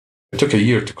It took a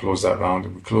year to close that round,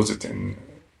 and we closed it in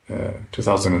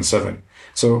 2007.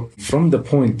 So from the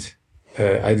point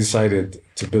I decided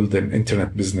to build an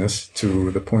internet business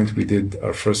to the point we did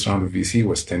our first round of VC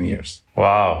was 10 years.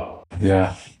 Wow.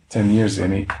 Yeah, 10 years.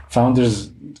 Any founders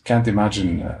can't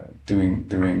imagine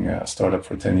doing a startup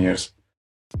for 10 years.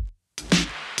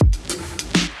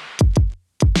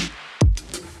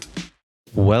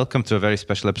 Welcome to a very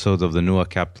special episode of the Nua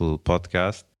Capital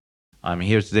podcast. I'm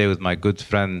here today with my good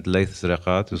friend Laith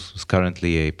Zraikat, who's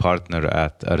currently a partner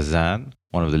at Arzan,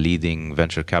 one of the leading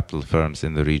venture capital firms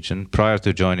in the region. Prior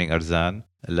to joining Arzan,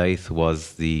 Laith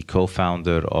was the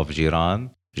co-founder of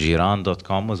Jeeran.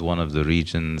 Jeeran.com was one of the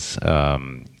region's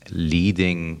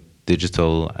leading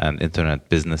digital and internet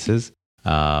businesses.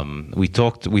 We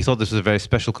thought this was a very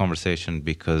special conversation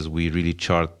because we really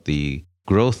chart the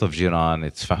growth of Jeeran.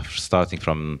 It's starting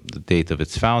from the date of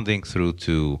its founding through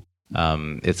to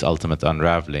its ultimate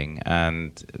unraveling.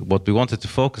 And what we wanted to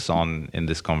focus on in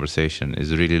this conversation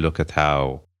is really look at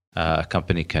how a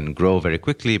company can grow very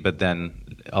quickly, but then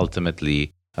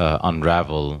ultimately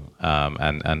unravel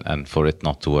and for it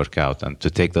not to work out, and to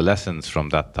take the lessons from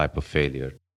that type of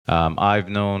failure. I've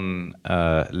known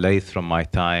Laith from my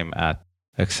time at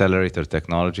Accelerator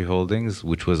Technology Holdings,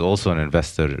 which was also an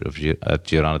investor at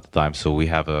Jeeran at the time. So we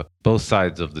have a both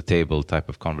sides of the table type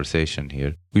of conversation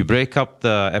here. We break up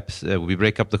the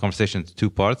conversation into two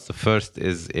parts. The first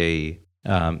is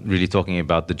really talking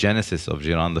about the genesis of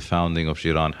Jeeran, the founding of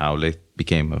Jeeran, how Laith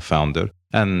became a founder.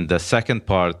 And the second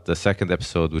part, the second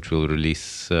episode, which we'll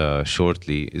release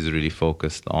shortly, is really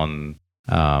focused on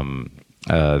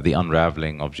the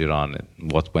unraveling of Jeeran,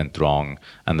 what went wrong,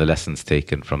 and the lessons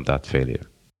taken from that failure.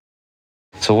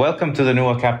 So welcome to the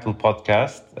Nua Capital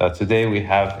podcast. Today we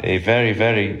have a very,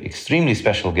 very extremely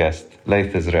special guest,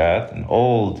 Laith Zraikat, an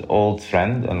old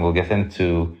friend, and we'll get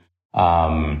into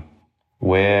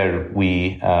where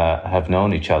we have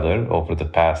known each other over the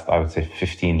past, I would say,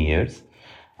 15 years.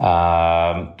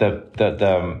 The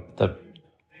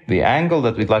angle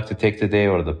that we'd like to take today,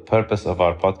 or the purpose of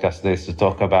our podcast today, is to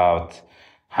talk about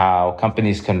how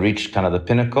companies can reach kind of the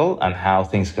pinnacle and how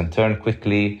things can turn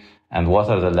quickly, and what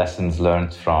are the lessons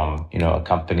learned from, a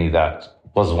company that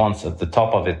was once at the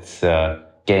top of its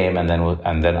game and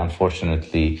then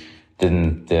unfortunately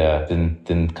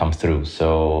didn't come through.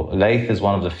 So Laith is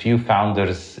one of the few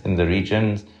founders in the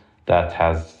region that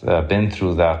has been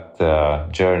through that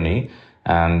journey,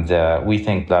 and we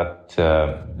think that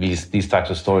these types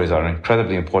of stories are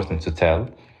incredibly important to tell.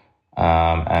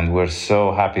 And we're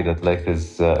so happy that Laith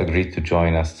has agreed to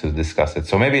join us to discuss it.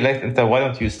 So maybe Laith, why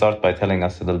don't you start by telling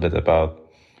us a little bit about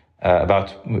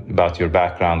your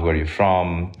background, where you're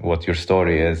from, what your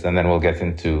story is, and then we'll get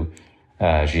into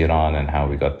Jeeran and how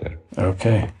we got there.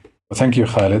 Okay. Well, thank you,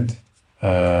 Khaled.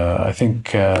 I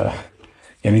think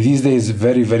these days,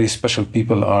 very, very special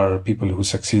people are people who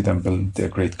succeed and build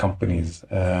great companies.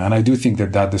 And I do think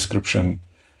that description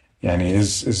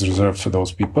is reserved for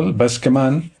those people. But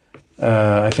كمان,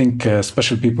 I think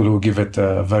special people who give it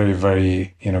a very,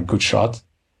 very good shot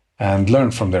and learn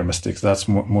from their mistakes. That's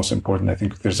most important. I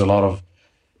think there's a lot of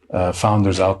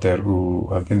founders out there who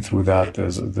have been through that.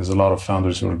 There's a lot of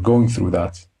founders who are going through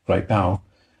that right now.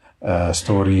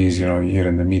 Stories, you hear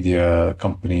in the media,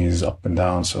 companies up and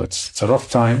down. So it's a rough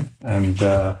time. And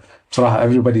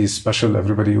everybody is special.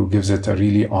 Everybody who gives it a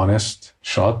really honest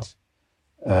shot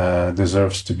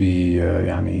deserves to be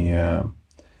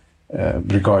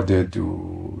regarded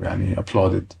or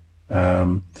applauded.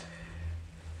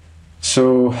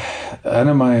 So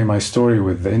my story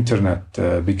with the internet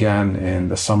began in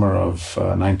the summer of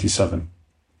 97.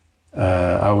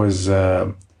 I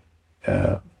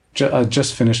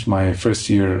just finished my first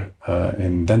year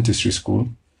in dentistry school,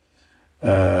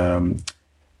 and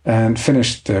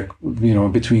finished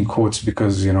between quotes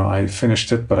because I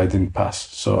finished it but I didn't pass,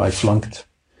 so I flunked.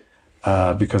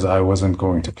 Because I wasn't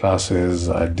going to classes,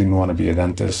 I didn't want to be a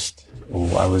dentist,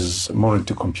 or I was more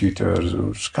into computers,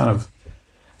 or just kind of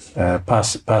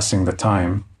passing the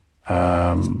time.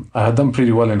 I had done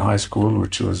pretty well in high school,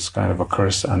 which was kind of a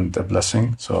curse and a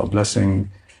blessing. So a blessing,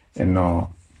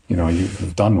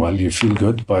 you've done well, you feel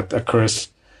good, but a curse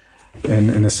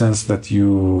in the sense that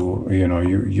you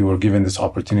were given this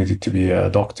opportunity to be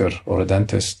a doctor or a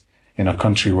dentist in a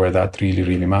country where that really,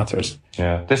 really matters.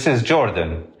 Yeah, this is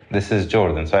Jordan,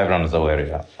 so everyone is aware of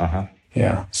that. Uh-huh.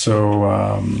 Yeah, so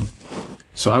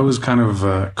I was kind of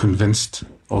convinced,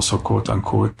 also quote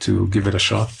unquote, to give it a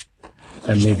shot,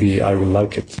 and maybe I will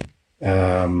like it.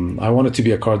 I wanted to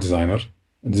be a car designer.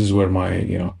 This is where my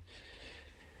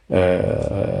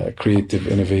creative,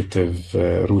 innovative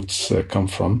roots come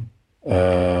from.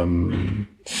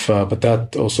 But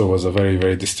that also was a very,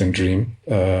 very distant dream.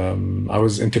 I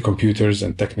was into computers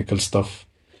and technical stuff.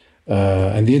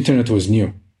 And the internet was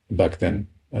new back then.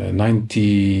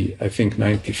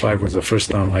 95 was the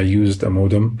first time I used a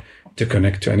modem to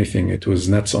connect to anything. It was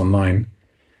Nets Online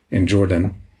in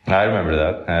Jordan. I remember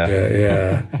that.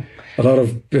 Yeah. A lot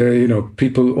of,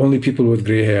 only people with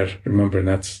gray hair remember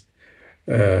Nets.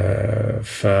 You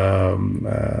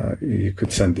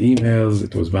could send emails.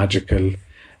 It was magical.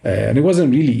 And it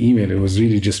wasn't really email. It was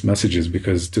really just messages,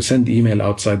 because to send email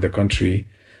outside the country,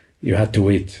 you had to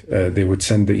wait. They would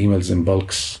send the emails in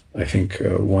bulks, I think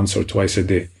once or twice a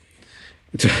day.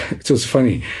 It was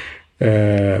funny.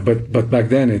 But back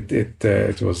then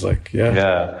it was like,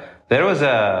 Yeah. There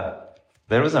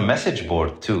was a message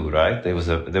board too, right? There was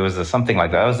a something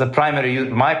like that. It was the primary use.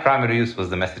 My primary use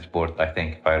was the message board, I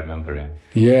think, if I remember.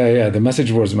 Yeah. The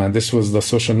message boards, man. This was the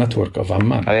social network of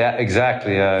Amman. Oh, yeah,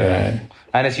 exactly. Yeah.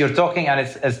 And you're talking, and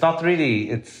it's not really,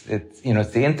 it's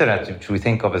the internet, which we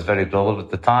think of as very global. But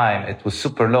at the time, it was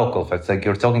super local. It's like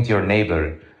you're talking to your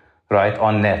neighbor, right,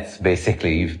 on nets,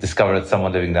 basically. You've discovered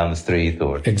someone living down the street,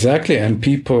 or exactly, and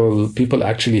people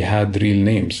actually had real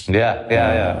names.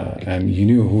 Yeah. And you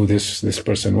knew who this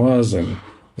person was, and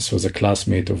this was a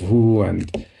classmate of who, and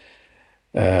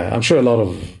I'm sure a lot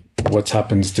of what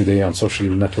happens today on social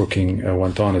networking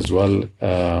went on as well.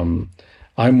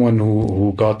 I'm one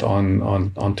who got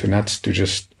onto nets to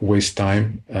just waste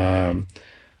time,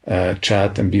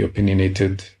 chat and be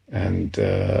opinionated, and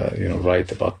write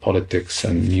about politics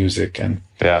and music, and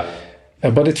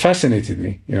but it fascinated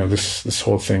me, this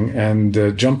whole thing,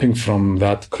 and jumping from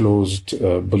that closed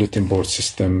bulletin board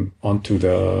system onto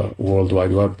the World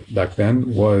Wide Web back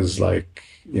then was like,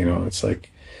 it's like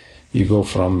you go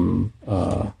from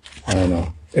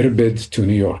Irbid to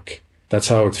New York. That's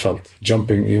how it felt,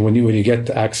 jumping when you get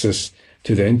access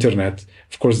to the internet.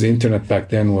 Of course, the internet back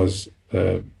then was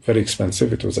very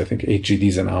expensive. It was, I think, 8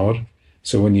 GDs an hour.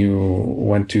 So when you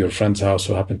went to your friend's house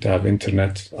who happened to have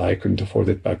internet, I couldn't afford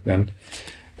it back then.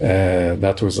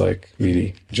 That was like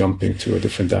really jumping to a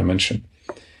different dimension.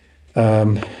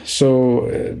 So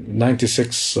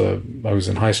 96, I was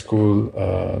in high school.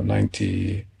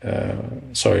 95,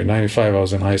 I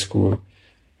was in high school.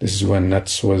 This is when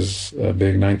Nets was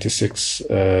big. 96,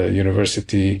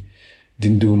 university,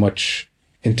 didn't do much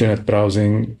internet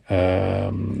browsing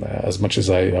as much as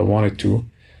I wanted to.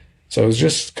 So I was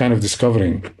just kind of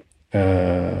discovering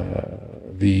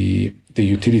the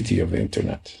utility of the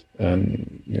internet,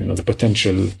 and the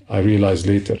potential I realized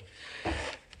later.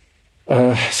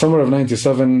 Summer of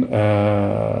 97,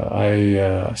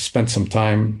 I spent some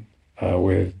time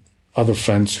with other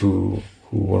friends who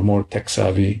were more tech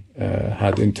savvy,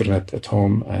 had internet at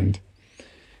home, and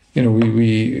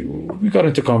we got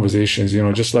into conversations,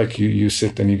 just like you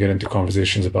sit and you get into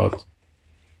conversations about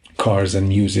cars and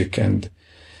music and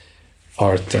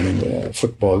art and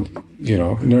football,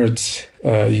 nerds.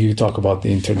 You talk about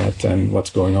the internet and what's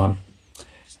going on.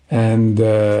 And,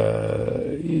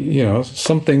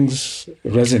 some things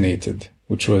resonated,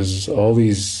 which was all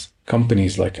these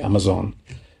companies like Amazon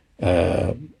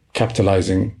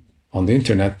capitalizing on the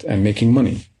internet and making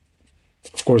money.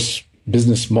 Of course,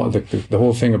 the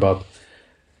whole thing about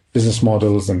business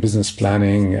models and business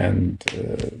planning and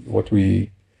what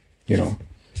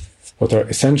are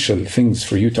essential things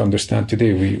for you to understand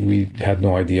today, we had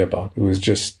no idea about. It was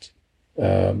just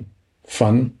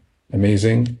fun,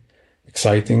 amazing,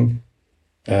 exciting.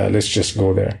 Let's just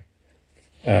go there.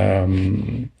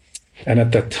 And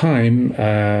at that time,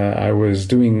 I was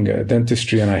doing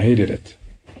dentistry and I hated it.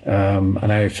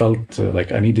 And I felt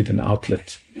like I needed an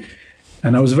outlet.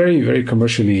 And I was very, very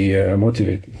commercially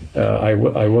motivated.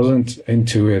 I wasn't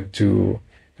into it to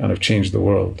kind of change the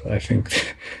world. I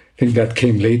think that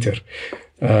came later.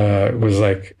 It was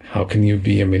like, how can you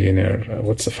be a millionaire?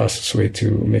 What's the fastest way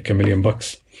to make $1 million?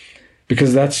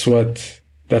 Because that's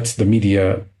the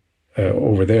media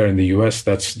over there in the US.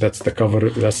 That's the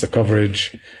coverage.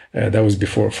 That was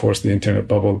before, of course, the internet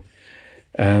bubble,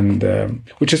 and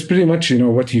which is pretty much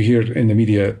what you hear in the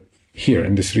media here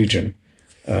in this region.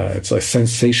 It's a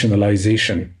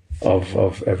sensationalization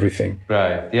of everything.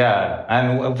 Right. Yeah.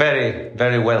 And very,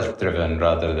 very wealth driven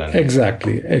rather than.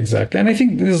 Exactly. And I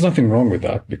think there's nothing wrong with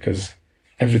that, because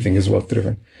everything is wealth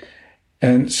driven.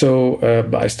 And so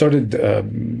I started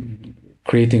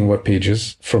creating web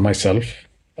pages for myself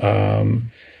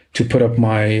to put up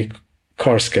my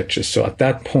car sketches. So at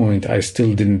that point, I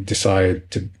still didn't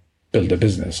decide to build a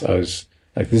business. I was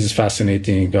like, this is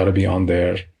fascinating, got to be on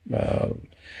there.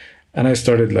 And I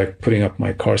started like putting up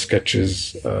my car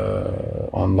sketches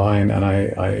online, and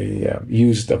I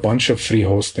used a bunch of free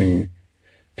hosting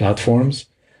platforms,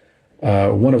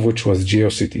 one of which was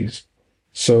GeoCities.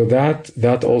 So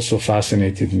that also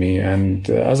fascinated me. And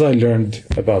as I learned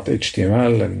about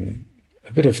HTML and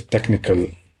a bit of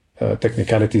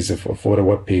technicalities of what a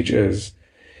web page is,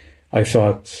 I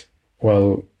thought,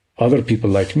 well, other people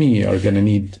like me are going to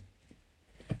need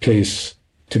a place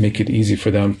to make it easy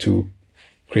for them to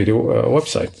create a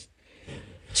website.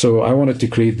 So I wanted to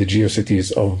create the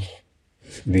GeoCities of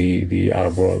the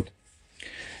Arab world.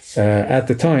 At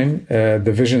the time,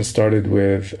 the vision started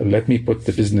with, let me put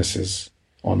the businesses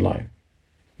online,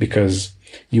 because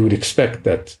you would expect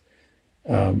that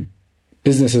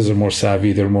businesses are more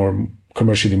savvy, they're more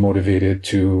commercially motivated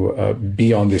to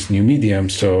be on this new medium,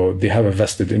 so they have a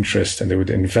vested interest and they would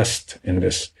invest in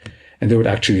this and they would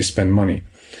actually spend money.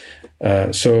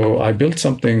 So I built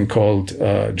something called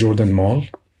Jordan Mall.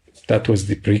 That was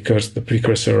the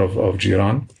precursor of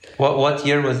Jeeran. What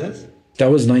year was this?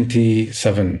 That was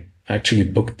 97. I actually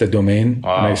booked the domain.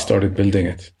 Wow. And I started building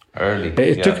it. Early.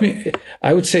 It took me,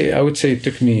 I would say it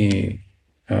took me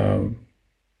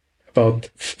about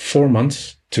 4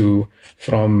 months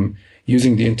from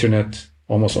using the internet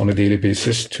almost on a daily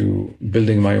basis to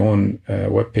building my own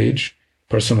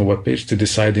personal webpage, to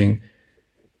deciding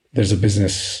there's a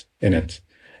business in it,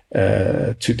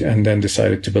 and then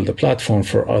decided to build a platform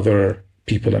for other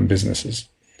people and businesses.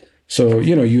 So,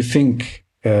 you think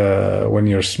when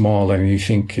you're small and you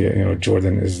think,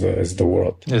 Jordan is the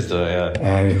world.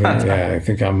 I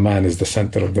think man is the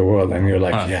center of the world. And you're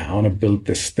like, I want to build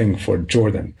this thing for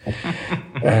Jordan.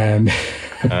 And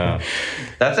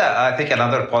that's I think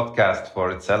another podcast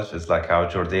for itself is like how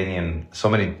so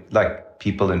many like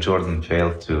people in Jordan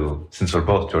since we're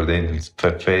both Jordanians,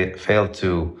 fail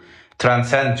to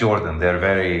transcend Jordan. They're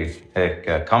very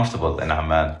comfortable in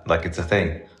Amman. Like it's a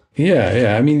thing.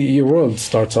 Yeah. I mean, your world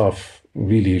starts off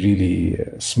really, really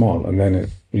small, and then it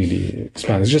really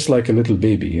expands. It's just like a little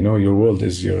baby, your world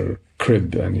is your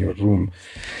crib and your room.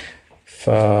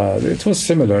 It was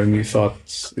similar, and you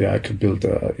thought, I could build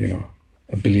a $1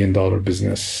 billion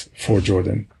business for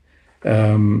Jordan.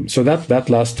 So that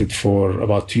lasted for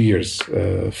about 2 years,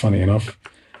 funny enough.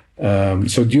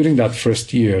 So during that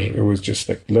first year, it was just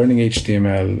like learning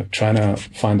HTML, trying to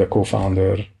find a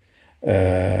co-founder.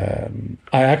 I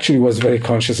actually was very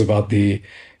conscious about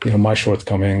my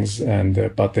shortcomings and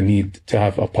about the need to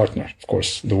have a partner. Of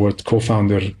course, the word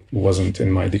co-founder wasn't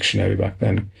in my dictionary back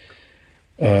then.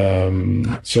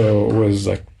 So it was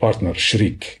like partner,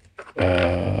 shriek.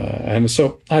 And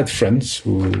so I had friends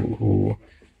who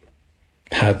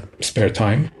had spare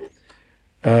time.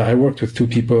 I worked with 2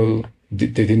 people. They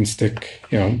didn't stick,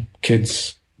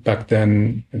 kids back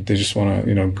then, they just want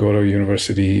to, go to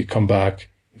university, come back,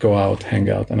 go out, hang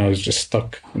out. And I was just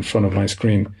stuck in front of my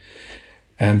screen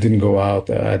and didn't go out.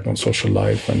 I had no social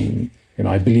life. And,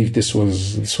 I believe this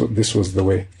was the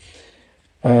way.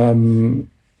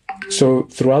 So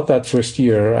throughout that first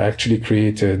year, I actually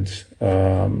created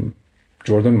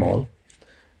Jordan Mall.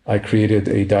 I created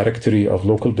a directory of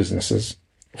local businesses,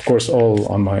 of course, all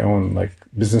on my own. Like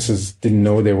businesses didn't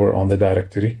know they were on the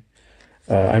directory.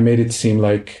 I made it seem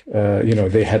like,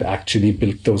 they had actually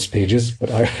built those pages, but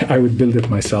I would build it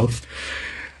myself.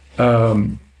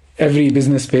 Every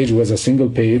business page was a single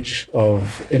page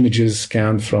of images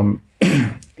scanned from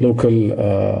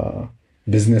local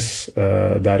business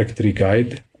directory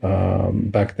guide.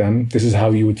 Back then, this is how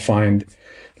you would find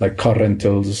like car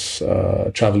rentals,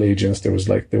 travel agents. There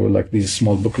were like these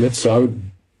small booklets. So I would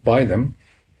buy them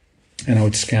and I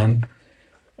would scan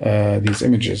these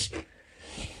images.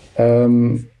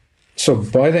 So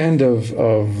by the end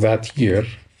of that year,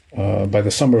 by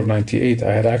the summer of 98,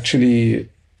 I had actually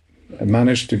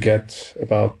managed to get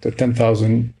about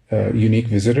 10,000 unique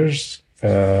visitors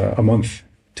a month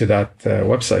to that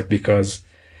website, because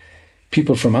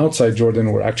people from outside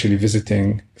Jordan were actually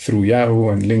visiting through Yahoo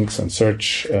and links and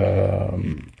search.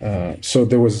 So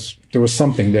there was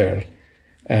something there.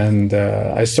 And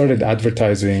I started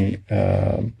advertising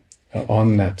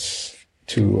on nets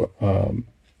to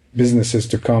businesses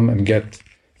to come and get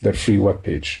their free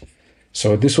webpage.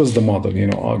 So this was the model,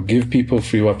 I'll give people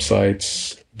free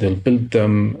websites, they'll build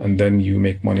them, and then you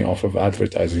make money off of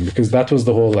advertising. Because that was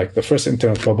the whole, like the first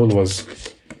internet bubble was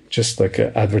just like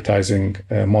an advertising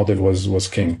model was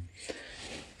king.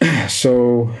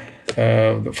 So,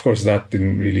 of course, that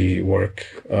didn't really work.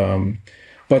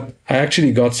 But I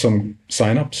actually got some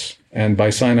signups. And by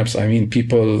signups, I mean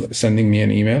people sending me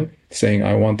an email saying,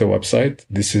 I want a website.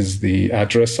 This is the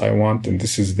address I want, and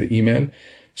this is the email.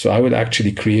 So I would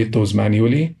actually create those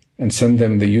manually and send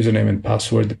them the username and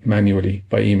password manually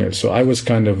by email. So I was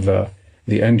kind of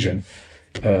the engine.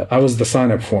 I was the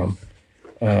sign-up form.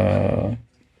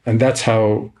 And that's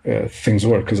how things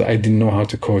work, because I didn't know how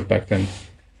to code back then.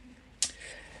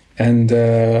 And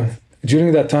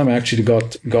during that time, I actually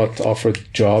got offered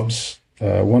jobs,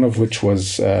 one of which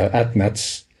was at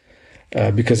Nets,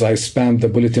 because I spammed the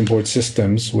bulletin board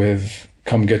systems with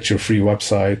 "come get your free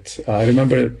website." I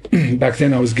remember back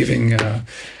then I was giving 5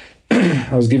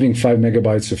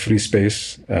 megabytes of free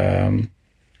space,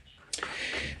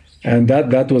 and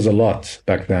that was a lot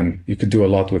back then. You could do a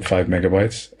lot with 5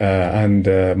 megabytes. And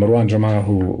Marwan Jamaa,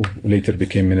 who later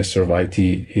became Minister of IT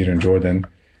here in Jordan,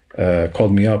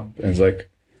 called me up and was like,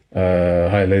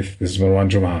 "Hi, Laith, this is Marwan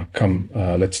Jamaa. Come,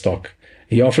 let's talk."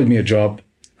 He offered me a job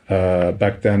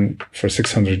back then for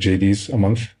 600 JDs a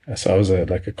month. So I was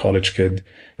like a college kid.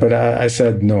 But I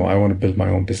said, no, I want to build my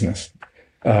own business.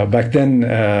 Back then,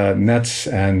 Nets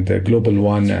and Global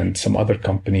One and some other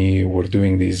company were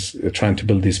doing trying to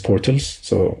build these portals.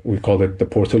 So we called it the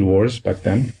Portal Wars back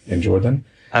then in Jordan.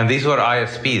 And these were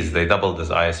ISPs. They doubled as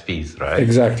ISPs, right?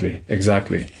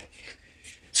 Exactly.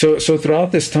 So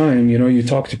throughout this time, you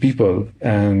talk to people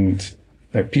and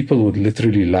like people would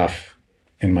literally laugh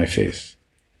in my face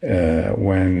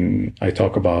when I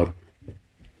talk about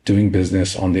doing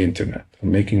business on the internet,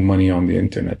 making money on the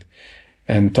internet,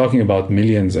 and talking about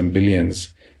millions and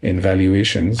billions in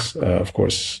valuations. Of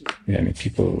course,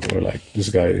 people were like, "This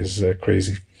guy is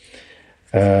crazy."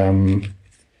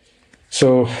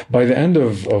 So by the end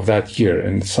of that year,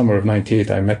 in the summer of '98,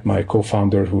 I met my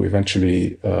co-founder, who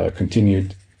eventually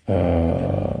continued.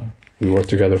 We worked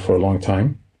together for a long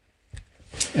time.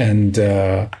 And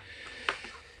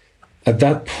at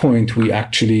that point, we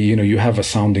actually, you have a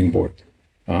sounding board,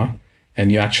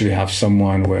 and you actually have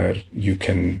someone where you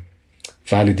can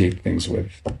validate things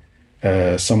with,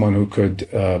 someone who could,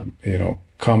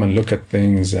 come and look at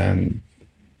things and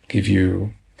give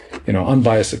you,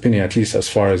 unbiased opinion, at least as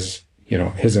far as,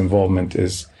 his involvement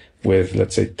is with,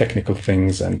 let's say, technical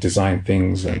things and design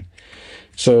things. And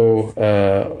so,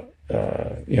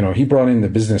 he brought in the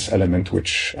business element,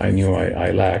 which I knew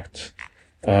I lacked.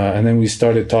 And then we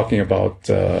started talking about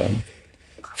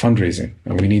fundraising,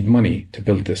 and we need money to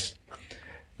build this.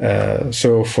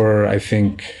 So for, I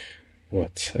think,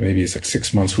 maybe it's like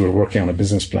 6 months, we were working on a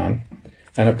business plan.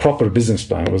 And a proper business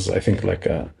plan was, I think, like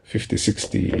a 50,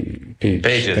 60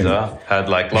 pages. Had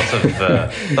like lots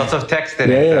of text in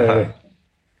it. Yeah,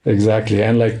 exactly.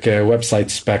 And like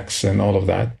website specs and all of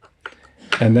that.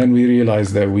 And then we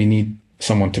realized that we need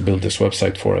someone to build this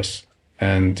website for us.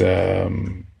 And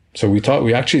so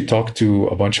we actually talked to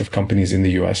a bunch of companies in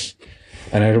the US.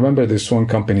 And I remember this one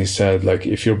company said, like,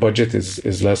 if your budget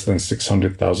is less than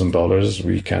 $600,000,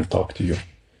 we can't talk to you.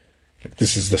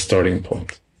 This is the starting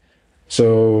point.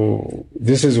 So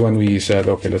this is when we said,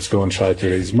 okay, let's go and try to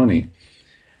raise money.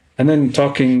 And then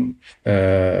talking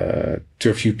to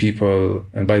a few people,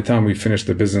 and by the time we finished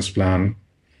the business plan,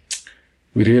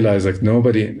 we realized like no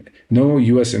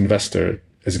US investor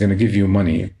is going to give you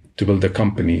money to build a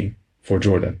company for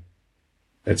Jordan.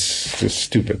 It's just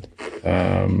stupid.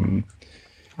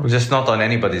 Just not on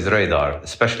anybody's radar,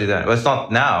 especially then. Well, it's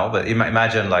not now, but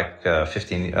imagine like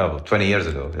 20 years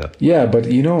ago. Yeah, but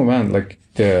man, like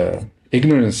the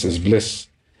ignorance is bliss.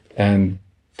 And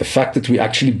the fact that we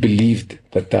actually believed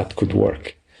that could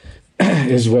work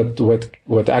is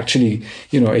what actually,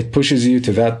 it pushes you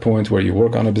to that point where you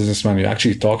work on a business plan. You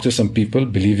actually talk to some people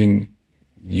believing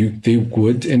they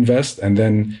would invest, and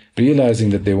then realizing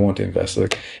that they won't invest.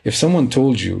 Like if someone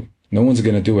told you no one's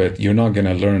going to do it, you're not going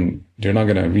to learn, you're not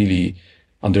going to really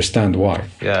understand why.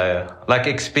 Yeah. Like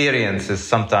experience is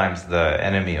sometimes the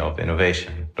enemy of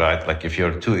innovation, right? Like if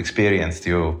you're too experienced,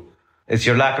 it's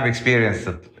your lack of experience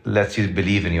that lets you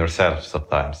believe in yourself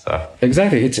sometimes.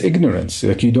 Exactly. It's ignorance.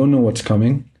 Like you don't know what's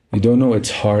coming. You don't know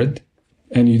it's hard.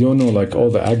 And you don't know like all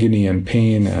the agony and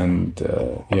pain and,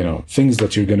 things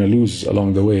that you're going to lose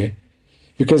along the way.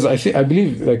 Because I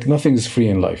believe like nothing's free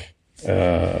in life.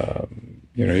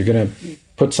 You're going to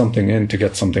put something in to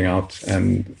get something out.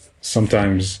 And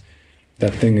sometimes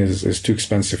that thing is too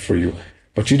expensive for you,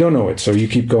 but you don't know it. So you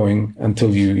keep going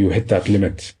until you hit that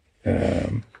limit.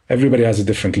 Everybody has a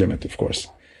different limit, of course.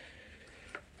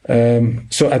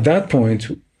 So at that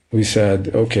point, we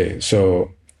said, okay,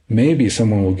 so maybe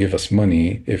someone will give us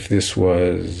money if this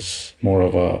was more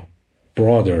of a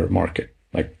broader market,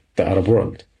 like the Arab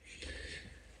world.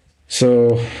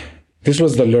 So this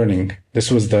was the learning. This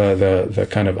was the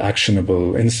kind of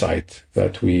actionable insight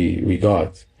that we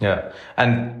got. Yeah.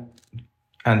 And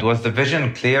was the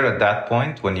vision clear at that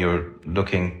point when you're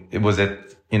looking? Was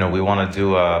it, we want to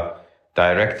do a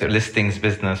direct listings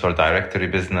business or directory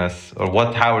business, or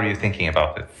what? How are you thinking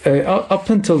about it? Up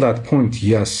until that point,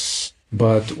 yes.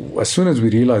 But as soon as we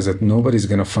realized that nobody's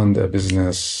going to fund a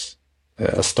business,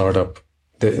 a startup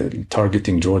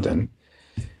targeting Jordan,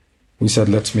 we said,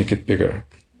 let's make it bigger.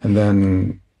 And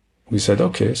then we said,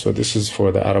 okay, so this is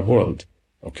for the Arab world.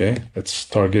 Okay, let's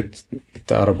target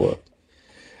the Arab world.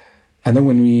 And then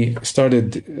when we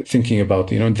started thinking about,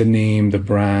 the name, the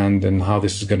brand, and how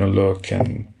this is going to look,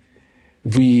 and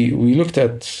we looked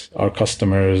at our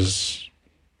customers,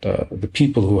 the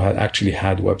people who had actually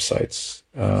had websites,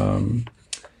 and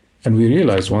we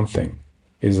realized one thing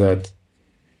is that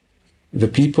the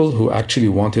people who actually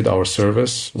wanted our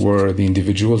service were the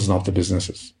individuals, not the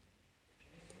businesses.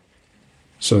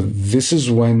 So this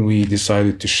is when we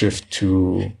decided to shift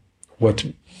to what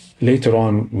later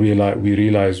on we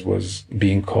realized was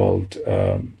being called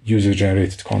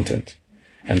user-generated content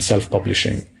and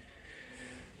self-publishing.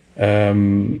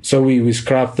 So we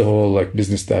scrapped the whole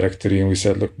business directory, and we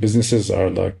said, look, businesses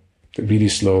are really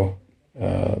slow.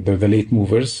 They're the late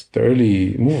movers. The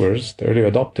early movers, the early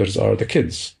adopters are the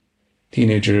kids,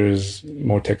 teenagers,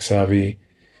 more tech savvy.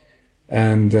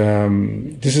 And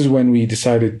this is when we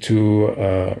decided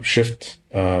to shift.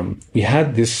 We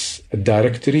had this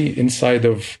directory inside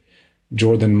of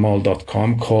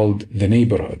jordanmall.com called The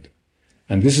Neighborhood.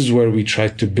 And this is where we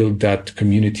tried to build that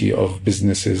community of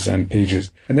businesses and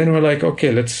pages. And then we're like,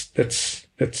 okay, let's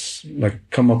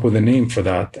come up with a name for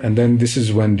that. And then this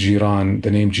is when Jeeran,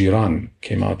 the name Jeeran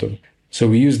came out of. So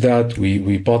we used that,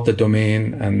 we bought the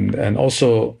domain, and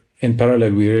also in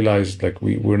parallel, we realized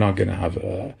we're not going to have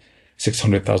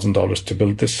 $600,000 to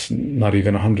build this, not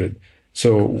even 100.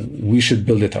 So we should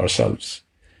build it ourselves.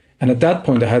 And at that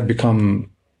point, I had become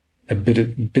a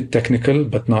bit technical,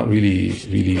 but not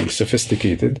really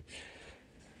sophisticated.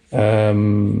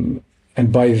 And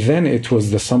by then it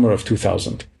was the summer of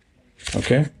 2000.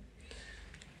 Okay.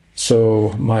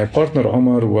 So my partner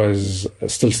Omar was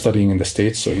still studying in the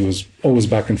States. So he was always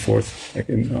back and forth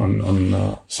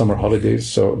on summer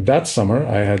holidays. So that summer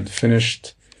I had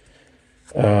finished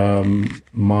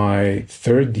my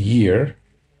third year.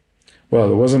 Well,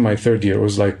 it wasn't my third year. It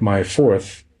was my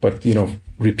fourth, but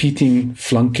repeating,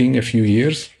 flunking a few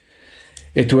years.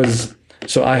 It was,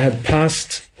 so I had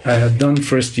done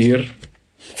first year,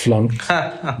 flunked,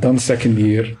 done second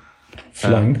year,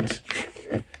 flunked.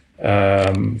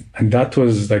 And that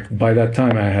was by that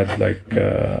time I had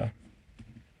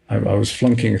I was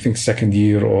flunking, I think second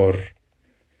year or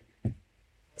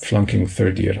flunking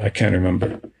third year. I can't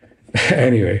remember.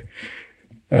 Anyway,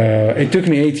 it took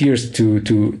me 8 years to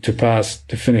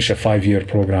finish a 5-year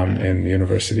program in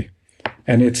university.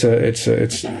 And it's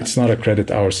not a credit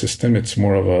hour system. It's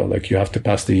more of a you have to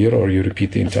pass the year or you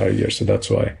repeat the entire year. So that's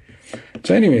why.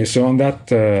 So anyway, so on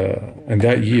that in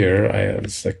that year, I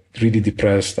was really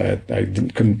depressed. I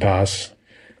couldn't pass,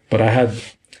 but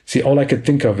all I could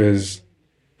think of is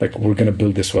we're gonna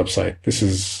build this website. This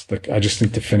is I just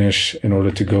need to finish in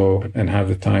order to go and have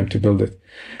the time to build it.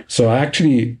 So I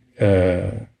actually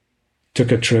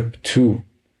took a trip to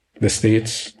the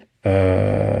States.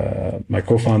 My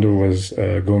co-founder was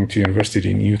going to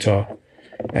university in Utah,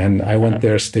 and I went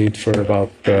there, stayed for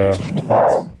about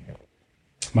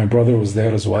my brother was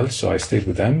there as well, so I stayed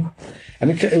with them,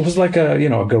 and it was like a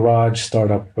garage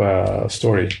startup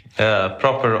story.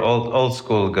 Proper old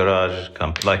school garage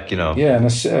Yeah, and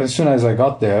as soon as I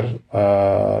got there,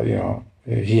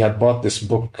 he had bought this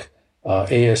book,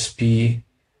 ASP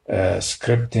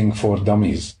Scripting for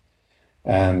Dummies.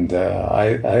 And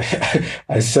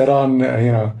I sat on,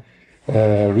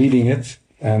 reading it,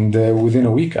 and within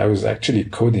a week I was actually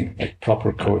coding,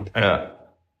 proper code. Yeah.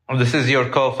 This is your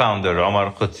co-founder,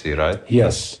 Omar Koudsi, right?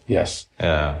 Yes.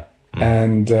 Yeah.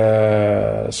 And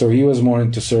so he was more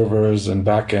into servers and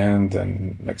backend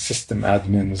and system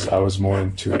admins. I was more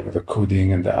into the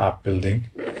coding and the app building.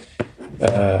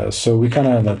 So we kind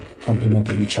of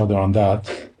complemented each other on that.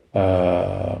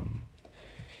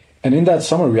 And in that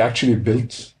summer, we actually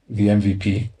built the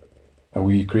MVP.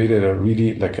 We created a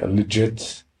really a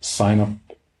legit sign-up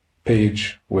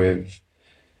page with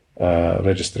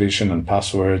registration and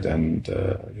password and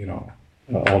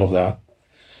all of that.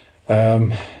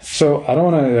 So I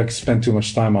don't want to spend too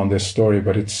much time on this story,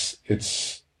 but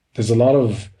there's a lot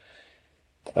of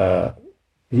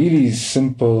really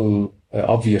simple,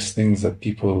 obvious things that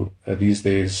people these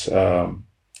days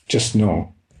just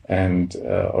know, and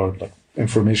or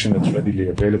information that's readily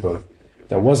available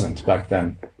that wasn't back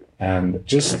then. And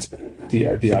just the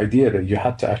idea that you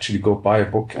had to actually go buy a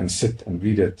book and sit and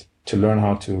read it to learn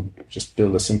how to just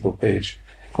build a simple page.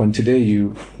 When today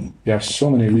you have so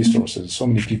many resources, so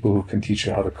many people who can teach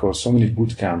you how to code, so many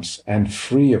boot camps, and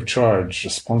free of charge,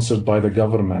 sponsored by the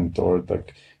government or the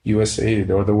USAID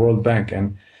or the World Bank.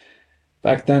 And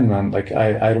back then, man, like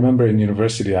I remember in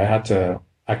university, I had to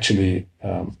actually,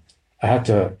 I had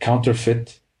to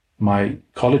counterfeit my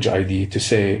college ID to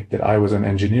say that I was an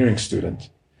engineering student,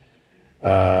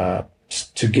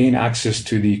 to gain access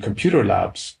to the computer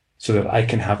labs so that I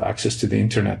can have access to the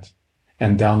internet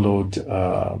and download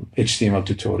HTML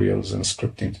tutorials and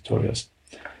scripting tutorials.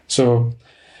 So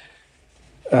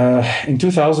in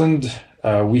 2000,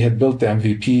 we had built the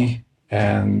MVP,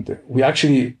 and we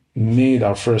actually made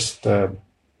our first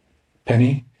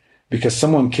penny because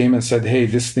someone came and said, hey,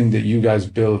 this thing that you guys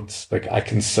built, like I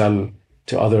can sell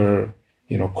to other,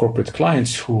 corporate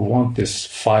clients who want this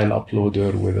file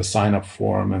uploader with a sign-up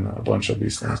form and a bunch of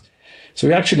these things. So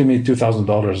we actually made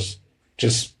 $2,000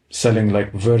 just selling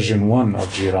like version 1 of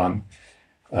Jeeran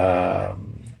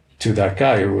to that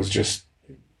guy who was just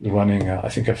running, I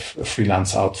think, a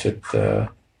freelance outfit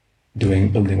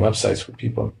building websites for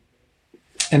people.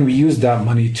 And we used that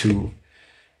money to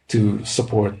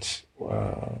support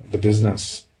the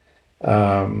business.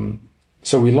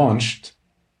 So we launched,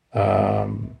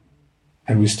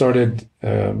 and we started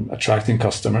attracting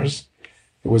customers.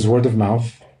 It was word of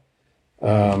mouth.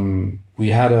 We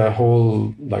had a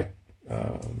whole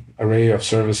array of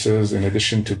services in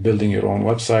addition to building your own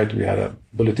website. We had a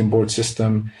bulletin board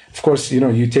system. Of course,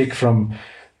 you take from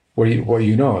what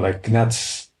you know, like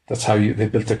that's how they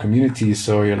built a community.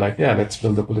 So you're like, yeah, let's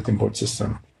build a bulletin board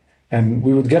system. And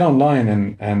we would get online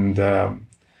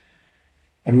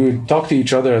and we would talk to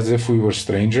each other as if we were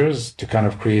strangers to kind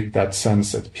of create that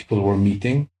sense that people were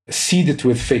meeting. Seed it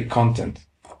with fake content.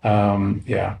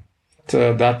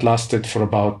 That lasted for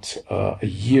about a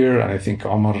year, and I think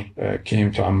Omar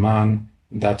came to Amman.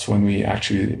 That's when we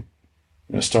actually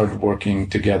started working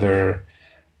together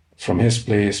from his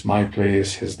place, my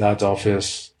place, his dad's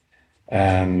office.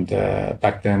 And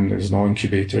back then, there was no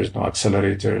incubators, no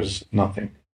accelerators,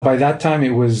 nothing. By that time,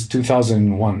 it was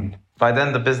 2001. By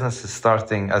then, the business is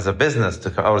starting as a business,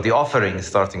 or the offering is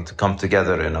starting to come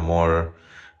together in a more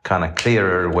kind of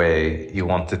clearer way. You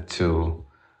wanted to,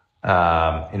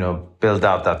 build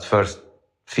out that first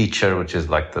feature, which is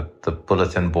like the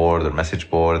bulletin board or message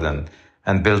board,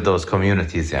 and build those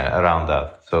communities around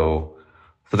that. So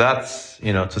that's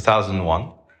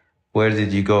 2001. Where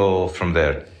did you go from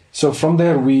there? So from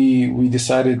there, we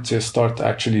decided to start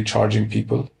actually charging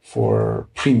people for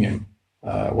premium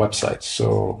websites.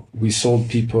 So we sold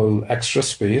people extra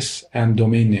space and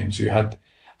domain names. You had,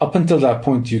 up until that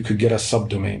point, you could get a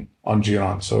subdomain on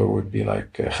Jeeran. So it would be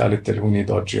like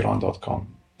khaledtalhouni.jeeran.com.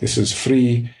 This is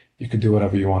free. You could do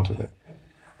whatever you want with it.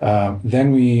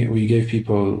 Then we gave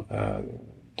people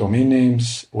domain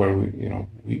names where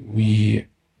we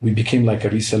became like a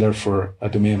reseller for a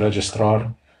domain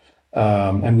registrar.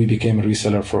 And we became a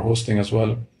reseller for hosting as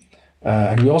well.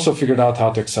 And we also figured out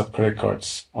how to accept credit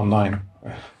cards online,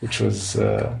 which was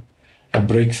a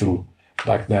breakthrough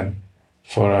back then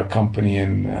for a company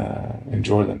in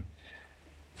Jordan.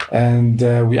 And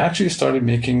we actually started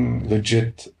making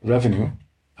legit revenue,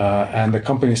 and the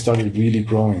company started really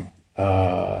growing.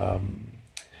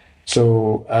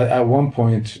 So at one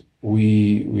point,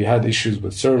 we had issues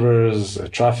with servers,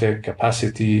 traffic,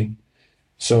 capacity.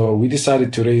 So we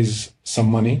decided to raise some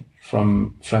money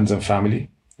from friends and family.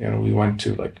 We went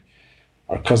to like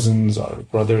our cousins, our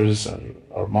brothers,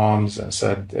 our moms, and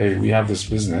said, hey, we have this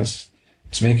business.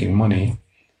 It's making money.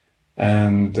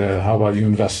 And how about you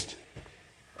invest?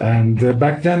 And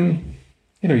back then,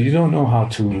 you don't know how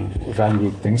to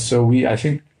evaluate things. So I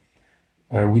think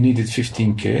we needed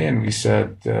 15K, and we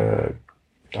said,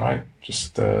 all right,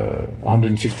 just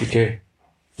 150K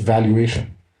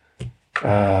valuation.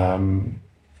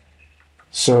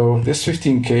 So this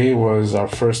 15K was our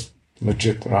first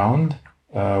legit round.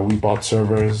 We bought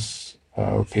servers,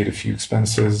 paid a few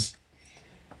expenses.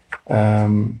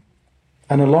 And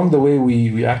along the way,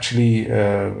 we actually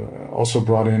also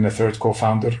brought in a third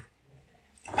co-founder,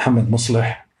 Mohammed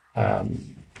Musleh.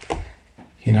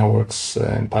 He now works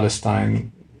in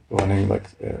Palestine, running like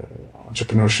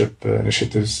entrepreneurship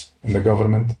initiatives in the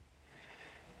government.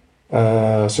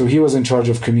 So he was in charge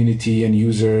of community and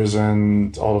users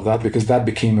and all of that, because that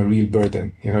became a real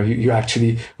burden. We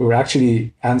were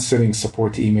actually answering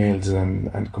support emails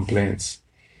and complaints.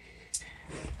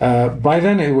 By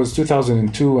then it was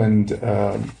 2002, and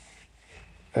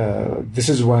this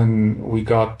is when we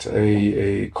got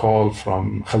a call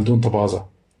from Khaled Talhouni,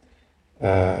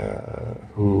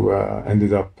 who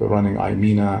ended up running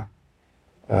MENA.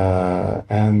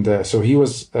 So he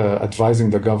was advising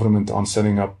the government on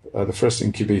setting up the first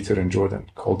incubator in Jordan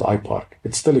called iPark.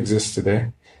 It still exists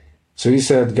today. So he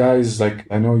said, guys, like,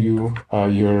 I know you, I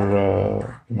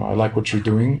like what you're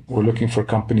doing. We're looking for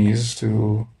companies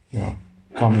to,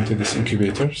 come into this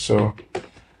incubator. So,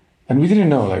 and we didn't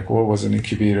know like what was an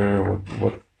incubator,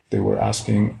 what they were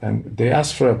asking, and they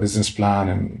asked for a business plan.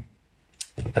 And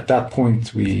at that point,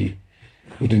 we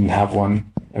didn't have one,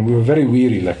 and we were very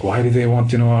weary. Like, why do they want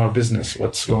to know our business?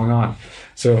 What's going on?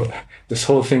 So this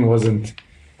whole thing wasn't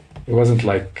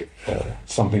like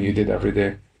something you did every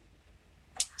day.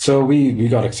 So we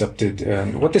got accepted, and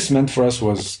what this meant for us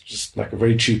was just like a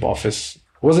very cheap office.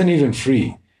 It wasn't even free.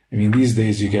 I mean, these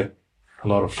days you get a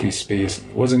lot of free space.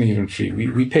 It wasn't even free.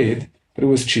 We paid, but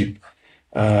it was cheap.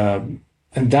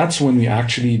 And that's when we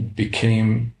actually became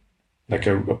like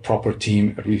a proper team,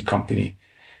 a real company,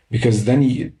 because then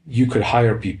you could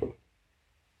hire people.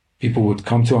 People would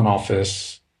come to an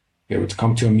office, they would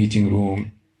come to a meeting room.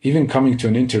 Even coming to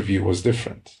an interview was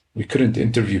different. We couldn't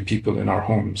interview people in our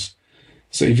homes.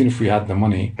 So even if we had the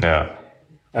money.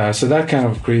 So that kind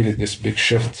of created this big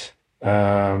shift.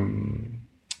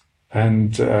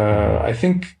 I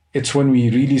think it's when we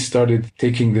really started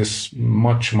taking this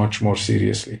much, much more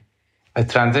seriously. It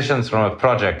transitions from a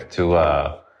project to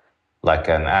like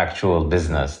an actual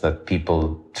business that people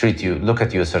look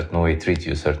at you a certain way, treat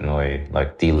you a certain way, like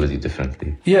deal with you differently.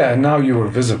 Yeah, and now you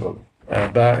were visible.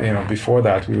 Before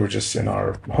that, we were just in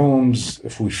our homes.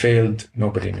 If we failed,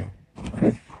 nobody knew.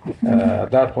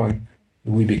 At that point,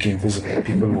 we became visible.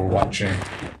 People were watching.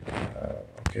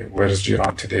 Okay, where is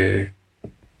Jeeran today?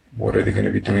 What are they going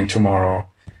to be doing tomorrow?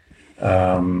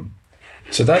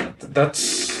 So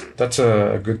that's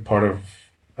a good part of.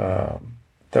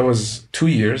 That was 2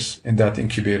 years in that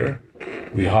incubator.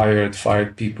 We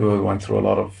fired people, went through a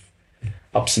lot of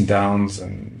ups and downs,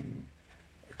 and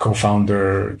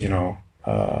co-founder,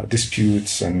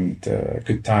 disputes and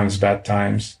good times, bad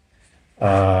times.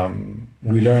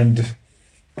 We learned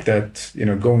that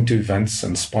going to events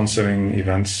and sponsoring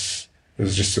events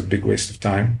was just a big waste of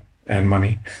time and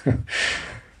money.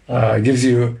 It gives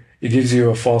you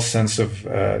a false sense of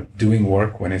doing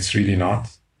work when it's really not.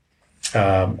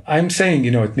 I'm saying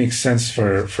it makes sense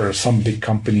for some big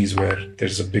companies where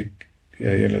there's a big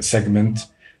segment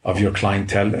of your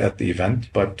clientele at the event,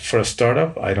 but for a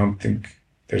startup, I don't think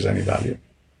there's any value.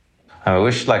 I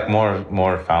wish like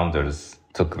more founders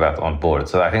took that on board.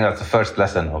 So I think that's the first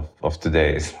lesson of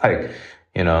today. It's like,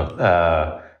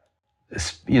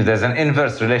 there's an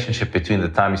inverse relationship between the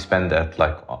time you spend at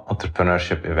like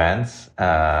entrepreneurship events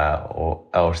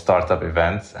or startup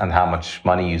events and how much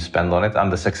money you spend on it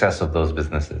and the success of those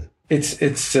businesses. It's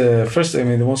first,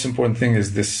 the most important thing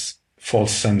is this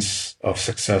false sense of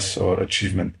success or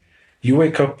achievement. You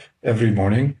wake up every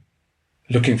morning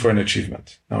looking for an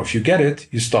achievement. Now, if you get it,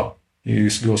 you stop. You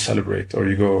go celebrate, or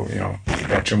you go,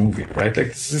 watch a movie, right? Like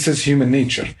this is human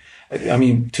nature. I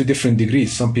mean, to different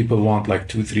degrees. Some people want like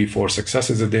 2, 3, 4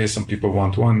 successes a day. Some people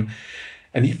want one.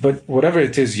 But whatever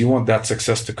it is, you want that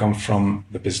success to come from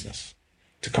the business,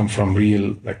 to come from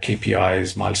real like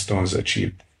KPIs, milestones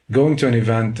achieved. Going to an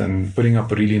event and putting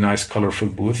up a really nice, colorful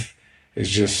booth is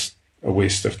just a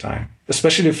waste of time,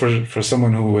 especially for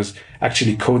someone who was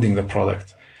actually coding the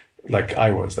product. Like I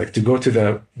was, like to go to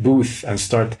the booth and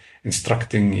start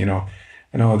instructing,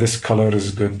 this color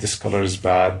is good, this color is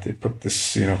bad. They put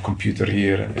this, computer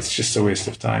here, and it's just a waste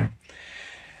of time.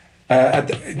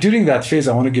 During that phase,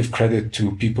 I want to give credit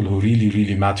to people who really,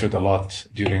 really mattered a lot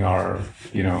during our,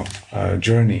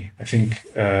 journey. I think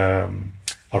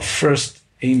our first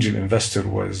angel investor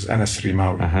was Anas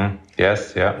Rimawi. Uh-huh.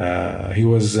 Yes, yeah. He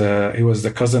was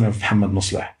the cousin of Mohammed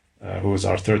Musleh, who was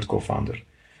our third co-founder.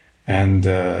 And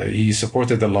he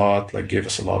supported a lot, like gave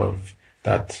us a lot of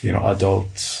that,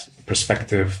 adult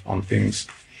perspective on things.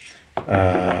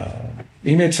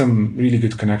 He made some really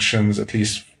good connections, at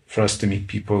least for us to meet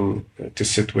people to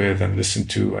sit with and listen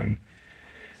to. And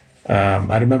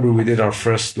I remember we did our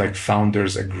first like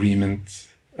founders agreement.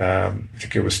 I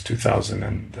think it was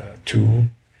 2002.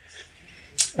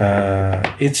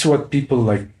 It's what people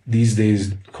like these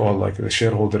days call like the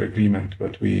shareholder agreement,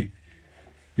 but we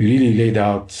really laid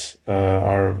out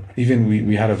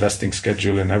we had a vesting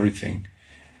schedule and everything.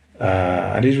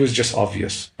 And it was just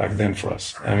obvious back then for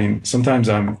us. I mean, sometimes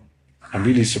I'm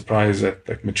really surprised at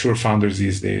like mature founders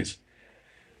these days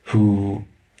who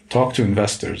talk to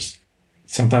investors.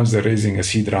 Sometimes they're raising a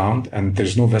seed round and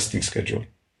there's no vesting schedule.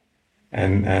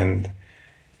 And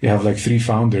you have like 3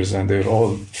 founders and they're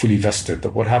all fully vested.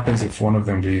 What happens if one of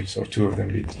them leaves or 2 of them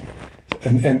leave?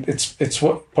 And it's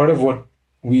what part of what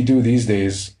we do these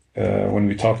days when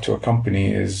we talk to a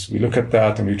company is we look at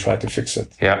that and we try to fix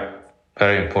it. Yeah,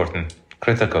 very important,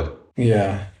 critical.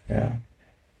 Yeah.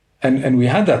 And we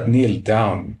had that nailed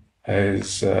down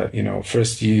as,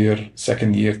 first year,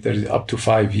 second year, up to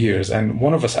 5 years. And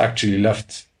one of us actually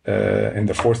left in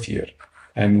the 4th year.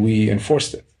 and we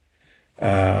enforced it.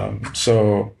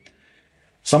 So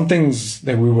some things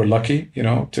that we were lucky,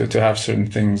 to have certain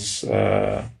things.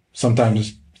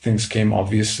 Sometimes things came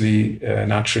obviously,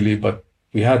 naturally, but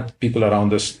we had people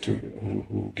around us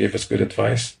who gave us good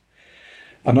advice.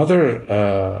 Another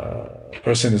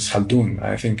person is Khaldoun.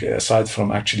 I think aside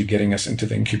from actually getting us into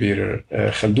the incubator,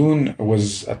 Khaldoun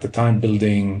was at the time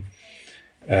building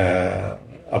a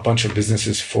bunch of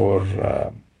businesses for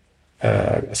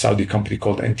a Saudi company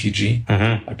called NTG,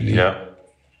 I believe. Yeah.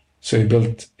 So he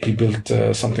built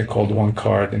something called One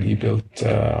Card, and he built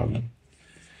a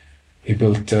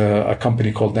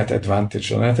company called Net Advantage.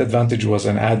 So Net Advantage was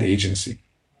an ad agency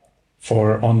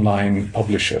for online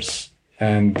publishers.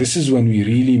 And this is when we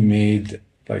really made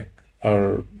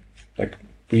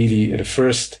really the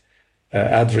first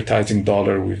advertising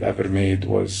dollar we've ever made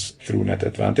was through Net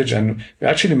Advantage. And we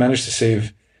actually managed to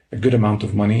save a good amount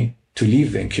of money to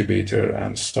leave the incubator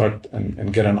and start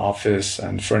and get an office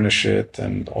and furnish it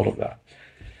and all of that.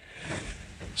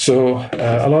 So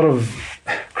a lot of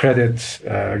credit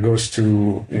goes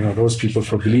to those people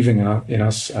for believing in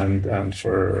us and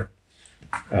for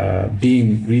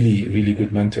being really, really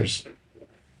good mentors.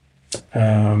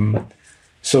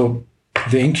 So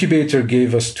the incubator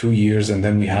gave us 2 years, and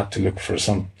then we had to look for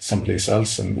someplace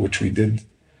else, and which we did.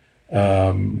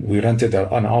 We rented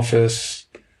an office.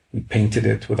 We painted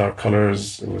it with our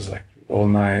colors. It was like all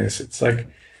nice. It's like,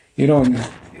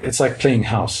 it's like playing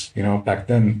house. Back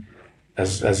then,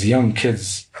 as young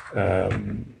kids,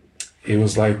 it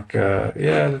was like,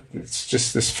 it's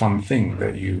just this fun thing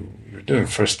that you're doing.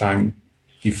 First time,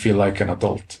 you feel like an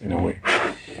adult in a way.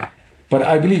 But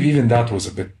I believe even that was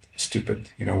a bit stupid.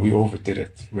 We overdid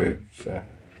it with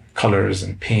colors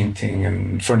and painting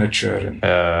and furniture. And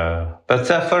but it's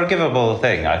a forgivable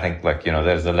thing. I think,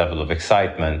 there's a level of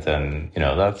excitement, and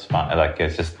that's fine.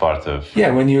 It's just part of.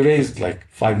 Yeah, when you raised like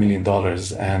 $5 million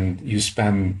and you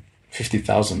spend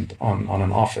 50,000 on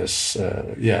an office,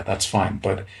 that's fine.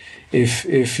 But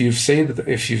if you've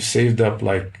saved up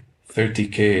like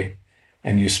 30K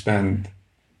and you spend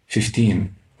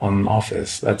 15 on an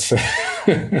office, that's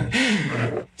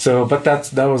so. But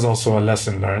that was also a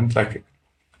lesson learned.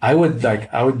 I would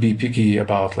be picky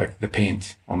about the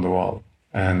paint on the wall,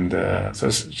 and so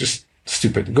it's just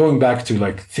stupid. Going back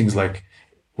to things like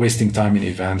wasting time in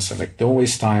events, and don't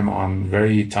waste time on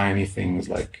very tiny things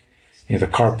like the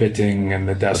carpeting and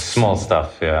the desks. Small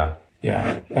stuff, yeah.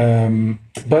 Yeah.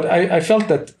 But I felt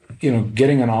that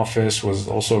getting an office was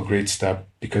also a great step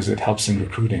because it helps in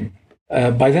recruiting.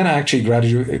 By then, I actually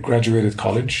graduated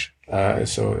college.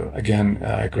 So again,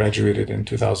 I graduated in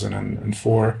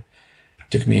 2004.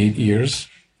 It took me 8 years.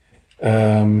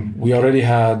 We already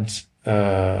had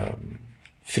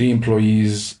 3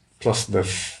 employees plus the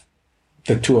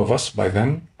 2 of us by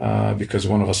then, because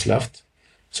one of us left.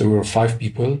 So we were 5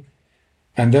 people.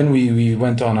 And then we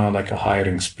went on a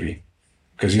hiring spree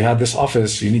because you had this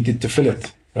office, you needed to fill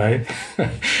it, right?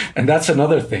 And that's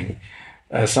another thing.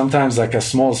 Sometimes a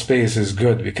small space is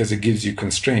good because it gives you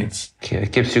constraints.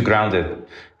 It keeps you grounded.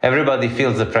 Everybody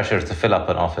feels the pressure to fill up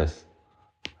an office.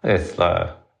 It's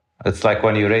like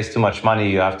when you raise too much money,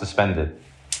 you have to spend it.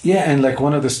 Yeah, and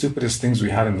one of the stupidest things we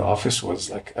had in the office was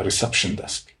a reception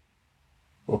desk.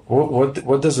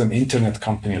 What does an internet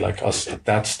company like us at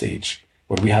that stage,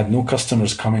 where we had no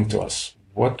customers coming to us,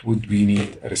 what would we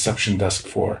need a reception desk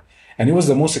for? And it was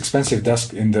the most expensive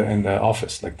desk in the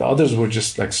office. The others were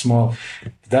just small.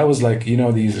 That was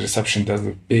these reception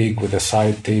desks big with a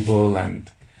side table, and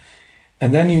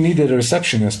then you needed a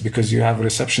receptionist because you have a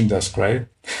reception desk, right?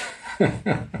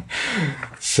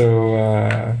 So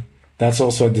that's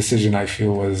also a decision I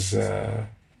feel was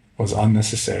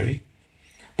unnecessary.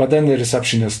 But then the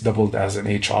receptionist doubled as an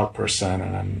HR person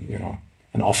and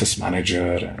an office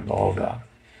manager and all that.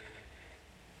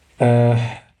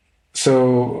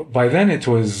 So by then it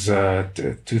was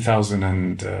 2000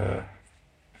 and I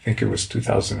think it was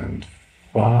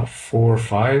 2004 or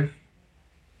 5. It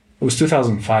was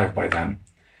 2005 by then,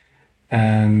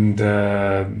 and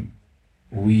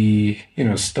we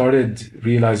started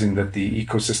realizing that the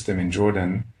ecosystem in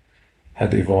Jordan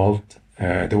had evolved.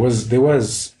 There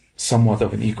was somewhat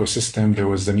of an ecosystem. There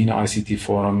was the MENA ICT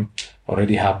Forum,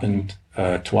 already happened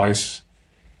twice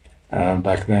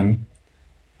back then.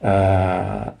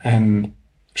 And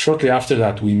shortly after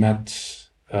that, we met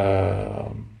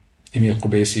Emil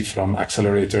Qubaisi from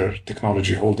Accelerator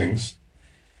Technology Holdings.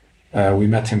 We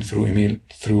met him through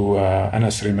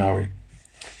Anas Rimawi.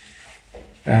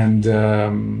 And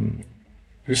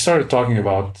we started talking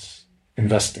about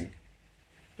investing.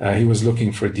 He was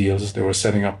looking for deals. They were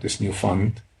setting up this new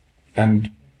fund.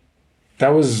 And that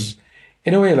was,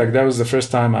 in a way, like that was the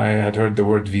first time I had heard the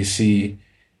word VC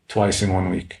twice in 1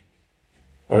 week,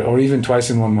 or even twice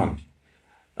in 1 month.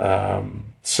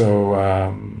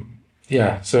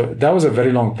 Yeah, so that was a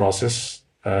very long process.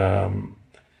 I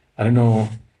don't know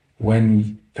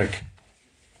when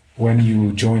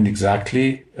you joined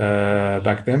exactly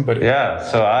back then, but Yeah,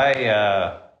 so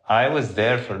I was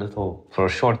there for a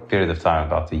short period of time,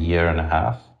 about a year and a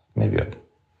half, maybe a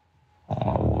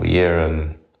year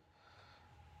and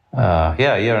a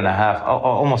year and a half,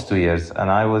 almost 2 years, and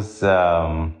I was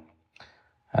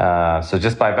so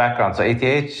just by background. So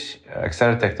ATH,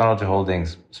 Accelerator Technology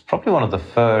Holdings, is probably one of the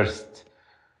first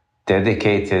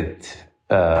dedicated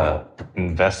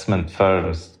investment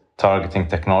firms targeting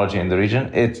technology in the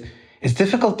region. It's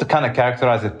difficult to kind of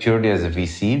characterize it purely as a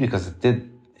VC because it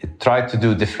tried to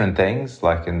do different things,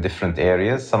 like in different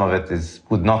areas. Some of it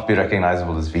would not be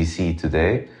recognizable as VC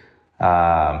today.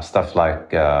 Stuff like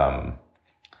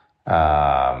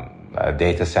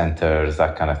data centers,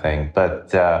 that kind of thing.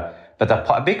 But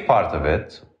a big part of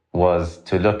it was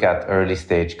to look at early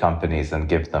stage companies and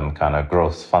give them kind of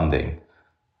growth funding.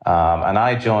 And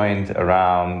I joined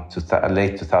around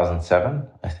late 2007,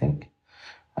 I think,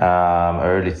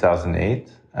 early 2008.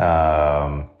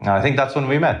 And I think that's when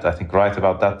we met. I think right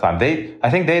about that time. I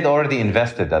think they'd already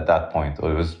invested at that point,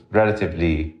 or it was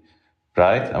relatively,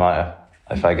 right?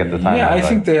 If I get the time. Yeah, I right.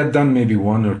 think they had done maybe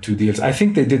 1 or 2 deals. I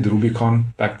think they did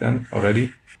Rubicon back then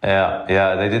already.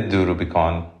 Yeah, they did do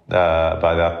Rubicon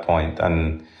by that point,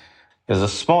 and it was a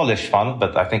smallish fund,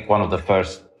 but I think one of the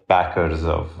first backers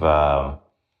of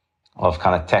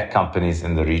kind of tech companies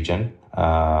in the region.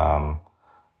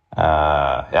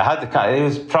 It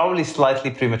was probably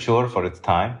slightly premature for its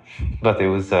time, but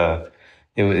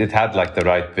it had like the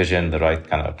right vision, the right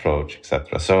kind of approach,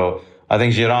 etc. So I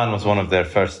think Jeeran was one of their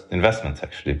first investments,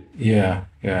 actually. Yeah.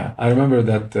 I remember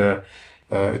that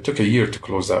it took a year to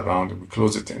close that round. We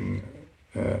closed it in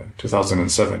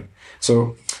 2007.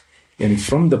 So, and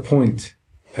from the point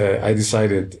I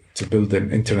decided to build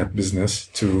an internet business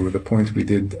to the point we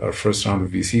did our first round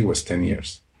of VC was 10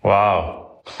 years.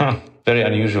 Wow. Very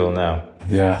unusual now.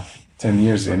 Yeah, 10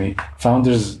 years. Any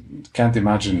founders can't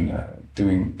imagine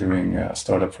doing a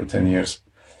startup for 10 years.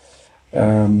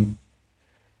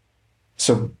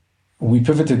 So we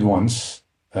pivoted once,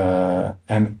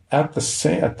 and at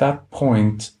that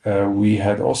point, we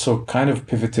had also kind of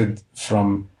pivoted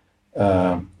from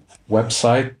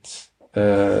website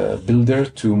builder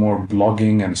to more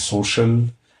blogging and social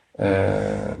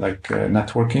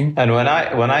networking. And when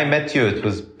I met you,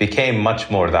 it became much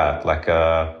more that, like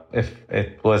if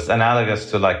it was analogous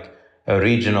to like a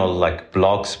regional like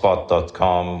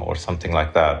blogspot.com or something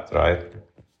like that, right?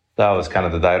 That was kind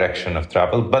of the direction of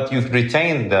travel, but you've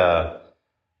retained the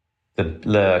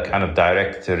kind of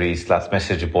directory /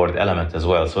 message board element as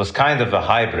well. So it's kind of a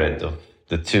hybrid of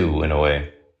the two in a way.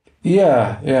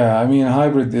 Yeah. I mean,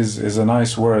 hybrid is a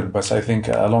nice word, but I think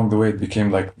along the way it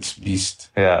became like this beast.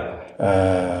 Yeah.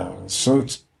 So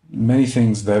it's many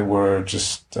things that were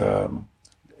just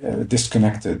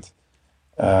disconnected.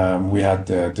 We had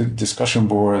discussion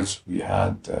boards, we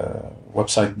had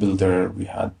website builder, we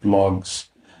had blogs,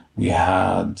 we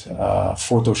had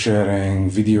photo sharing,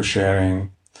 video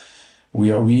sharing.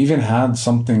 We even had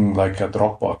something like a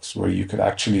Dropbox where you could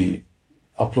actually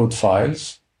upload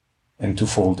files into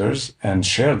folders and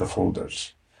share the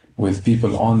folders with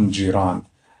people on Jeeran.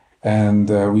 And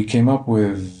we came up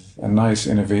with a nice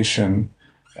innovation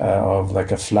of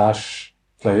like a Flash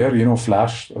player. You know,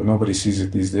 Flash, nobody sees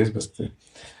it these days.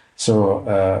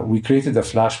 So we created a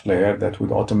Flash player that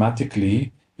would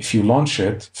automatically, if you launch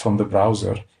it from the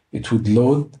browser, it would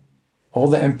load all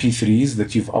the MP3s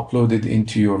that you've uploaded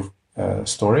into your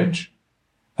storage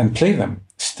and play them,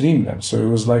 stream them. So it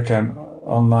was like an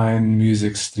online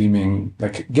music streaming,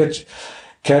 like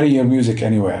carry your music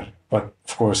anywhere. But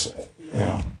of course,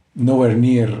 nowhere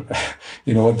near,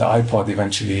 what the iPod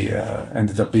eventually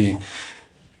ended up being.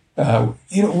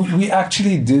 We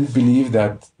actually did believe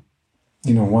that,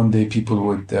 one day people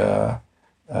would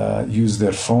use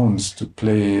their phones to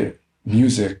play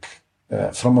music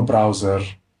from a browser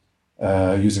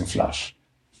using Flash.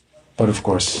 But of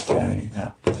course,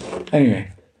 yeah.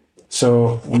 Anyway,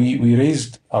 so we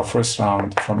raised our first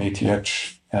round from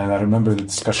ATH, and I remember the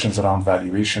discussions around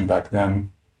valuation back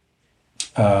then.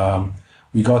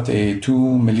 We got a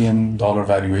 $2 million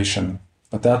valuation,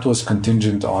 but that was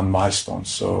contingent on milestones.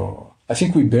 So I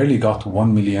think we barely got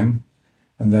 1 million.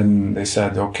 And then they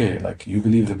said, okay, like you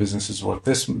believe the business is worth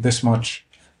this much,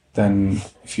 then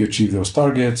if you achieve those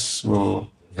targets, we'll...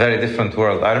 Very different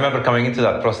world. I remember coming into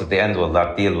that process at the end when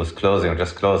that deal was closing or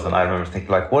just closed, and I remember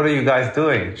thinking, like, what are you guys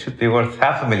doing? It should be worth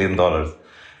 $500,000.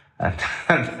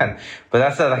 And, but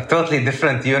that's a like totally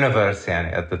different universe,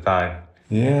 yani, at the time.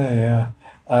 Yeah.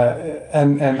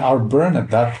 And our burn at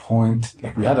that point,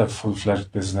 like we had a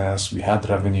full-fledged business, we had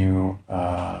revenue,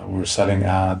 we were selling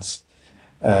ads.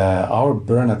 Our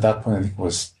burn at that point, I think,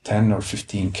 was 10 or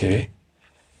 15K.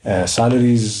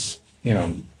 Salaries,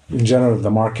 in general,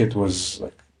 the market was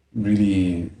like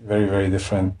really very, very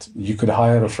different. You could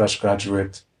hire a fresh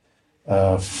graduate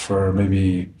for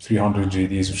maybe 300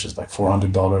 GDs, which is like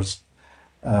 $400.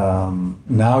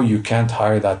 Now you can't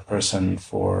hire that person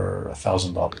for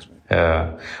 $1,000.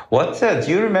 Yeah. What do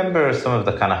you remember some of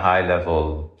the kind of high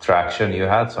level traction you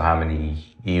had? So how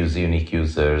many unique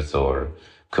users or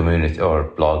community or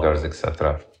bloggers,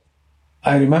 etc.?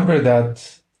 I remember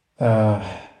that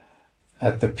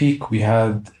at the peak we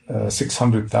had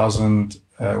 600,000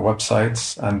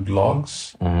 websites and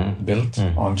blogs built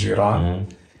on Jeeran,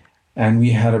 and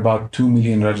we had about 2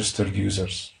 million registered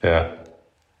users. Yeah.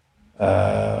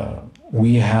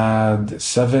 We had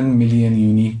 7 million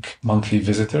unique monthly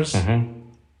visitors.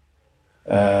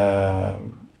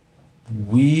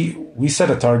 We set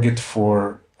a target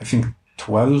for, I think,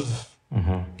 12.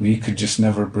 We could just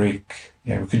never break.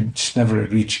 We could just never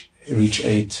reach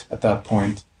 8 at that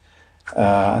point.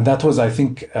 And that was, I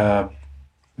think,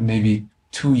 maybe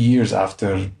 2 years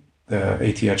after the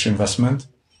ATH investment.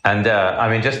 And I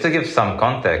mean, just to give some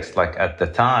context, like at the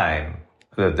time,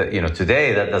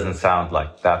 today that doesn't sound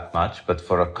like that much, but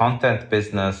for a content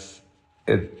business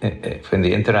in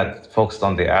the internet focused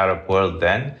on the Arab world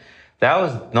then, that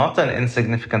was not an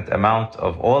insignificant amount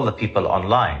of all the people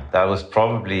online. That was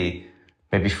probably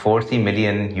maybe 40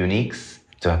 million uniques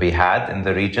to be had in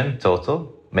the region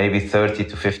total, maybe 30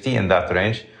 to 50 in that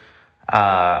range.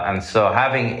 And so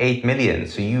having 8 million,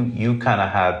 so you kind of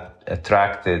had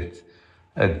attracted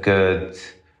a good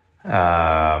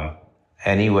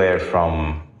anywhere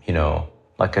from,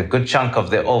 like a good chunk of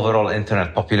the overall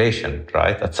internet population,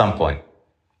 right? At some point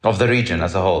of the region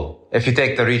as a whole. If you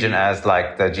take the region as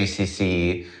like the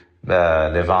GCC,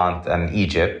 Levant and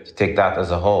Egypt, take that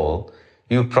as a whole,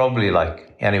 you probably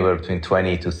like anywhere between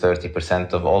 20 to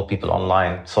 30% of all people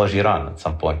online saw Jeeran at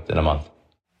some point in a month.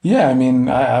 Yeah, I mean,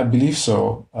 I believe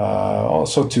so.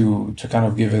 Also to kind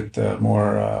of give it a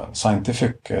more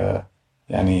scientific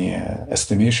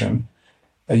estimation.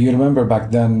 You remember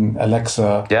back then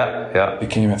Alexa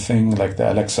became a thing, like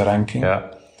the Alexa ranking.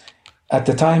 Yeah. At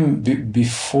the time,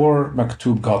 before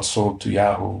Maktub got sold to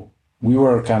Yahoo, we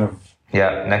were kind of...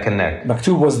 Yeah, neck and neck.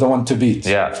 Maktub was the one to beat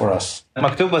for us.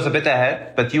 Maktub was a bit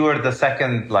ahead, but you were the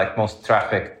second most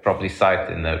trafficked probably site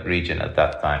in the region at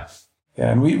that time.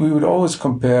 Yeah, and we would always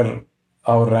compare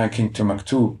our ranking to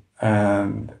Maktub,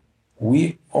 and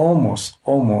we almost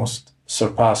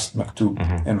surpassed Maktub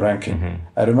in ranking.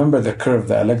 I remember the curve,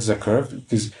 the Alexa curve,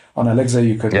 because on Alexa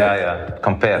you could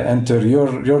compare, enter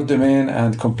your domain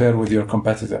and compare with your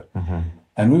competitor.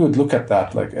 And we would look at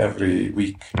that like every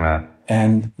week. Yeah.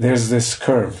 And there's this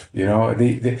curve,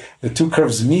 the two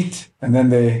curves meet, and then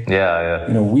they,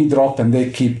 we drop and they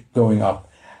keep going up.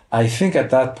 I think at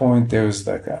that point there was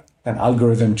like an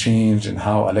algorithm change in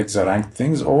how Alexa ranked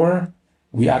things, or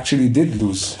we actually did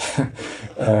lose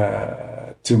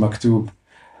to Maktub.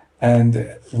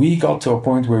 And we got to a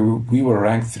point where we were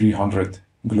ranked 300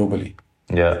 globally.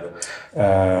 Yeah.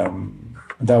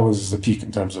 That was the peak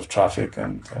in terms of traffic.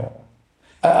 And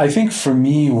I think for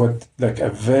me, what like a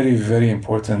very, very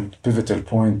important pivotal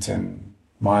point in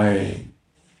my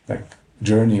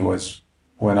journey was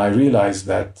when I realized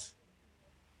that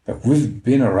we've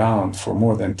been around for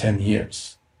more than 10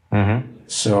 years.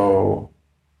 So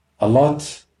a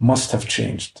lot must have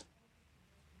changed.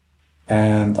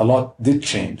 And a lot did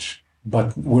change,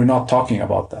 but we're not talking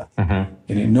about that.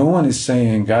 No one is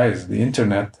saying, guys, the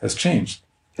internet has changed.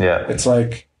 Yeah. It's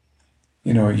like,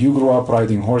 you grew up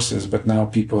riding horses, but now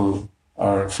people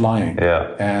are flying.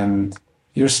 Yeah. And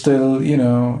you're still,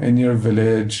 in your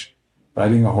village,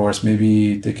 riding a horse,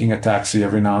 maybe taking a taxi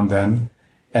every now and then.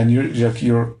 And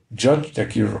you're judged,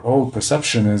 your whole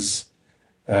perception is,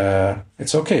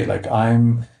 it's okay. Like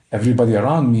everybody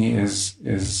around me is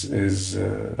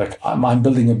like I'm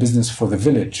building a business for the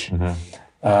village,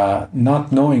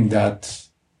 not knowing that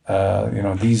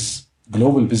these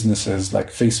global businesses like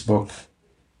Facebook,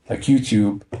 like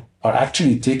YouTube, are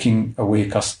actually taking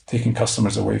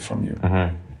customers away from you.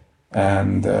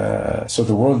 And so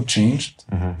the world changed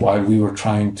while we were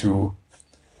trying to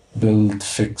build,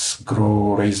 fix,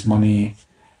 grow, raise money,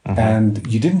 and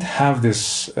you didn't have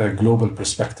this global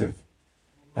perspective.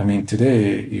 I mean,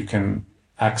 today you can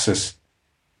access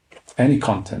any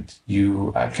content.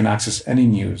 You can access any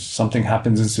news. Something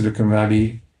happens in Silicon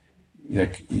Valley,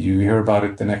 like you hear about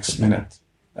it the next minute.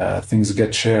 things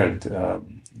get shared.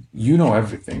 You know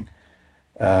everything.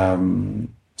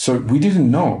 So we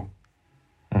didn't know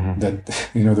that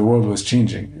the world was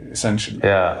changing essentially.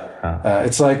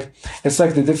 It's like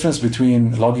the difference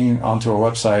between logging onto a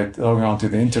website, logging onto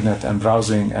the internet, and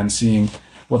browsing and seeing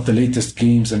what the latest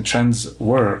games and trends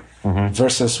were,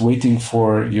 versus waiting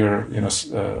for your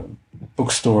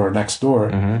bookstore next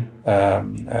door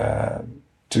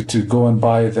to go and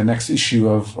buy the next issue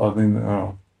of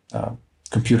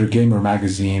Computer Gamer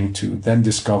magazine to then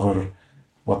discover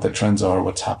what the trends are,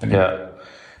 what's happening.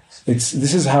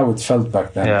 This is how it felt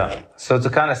back then. So to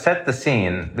kind of set the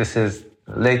scene, this is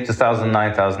late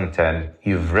 2009, 2010.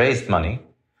 You've raised money.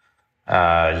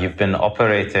 You've been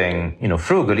operating,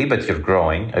 frugally, but you're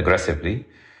growing aggressively.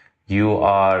 You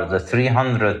are the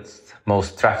 300th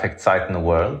most trafficked site in the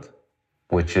world,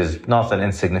 which is not an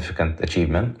insignificant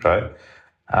achievement, right?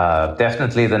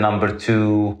 Definitely the number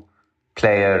 2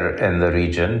 player in the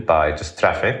region by just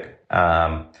traffic.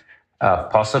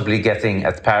 Possibly getting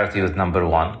at parity with number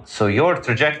 1. So your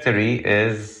trajectory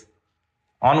is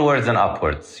onwards and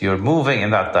upwards. You're moving in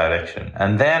that direction.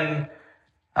 And then,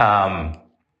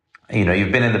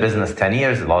 you've been in the business 10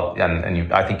 years a lot,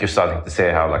 and I think you're starting to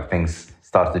say how things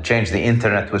started to change. The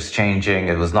internet was changing.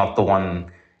 It was not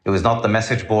the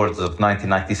message boards of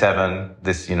 1997.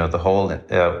 The whole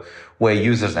way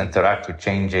users interact were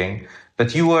changing.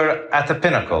 But you were at a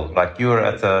pinnacle, you were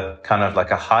at a kind of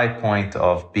a high point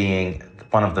of being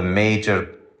one of the major,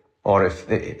 or if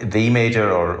the major,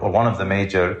 or one of the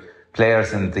major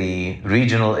players in the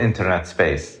regional internet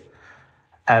space.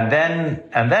 And then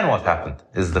what happened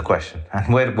is the question.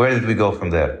 And where did we go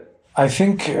from there? I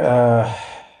think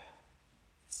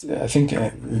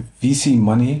VC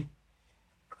money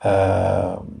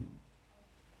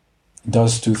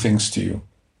does 2 things to you.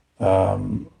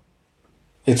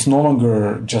 It's no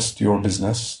longer just your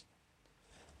business.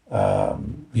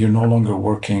 You're no longer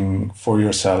working for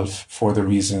yourself for the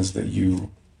reasons that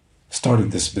you started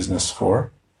this business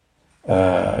for.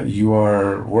 You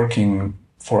are working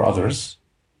for others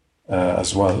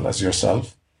as well as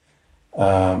yourself.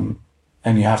 And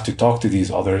you have to talk to these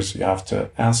others. You have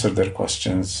to answer their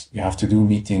questions. You have to do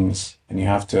meetings, and you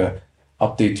have to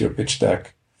update your pitch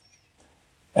deck.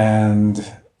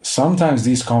 And sometimes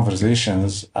these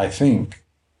conversations, I think,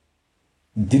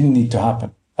 didn't need to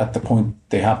happen at the point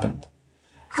they happened.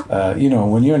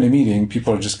 When you're in a meeting,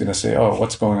 people are just going to say, oh,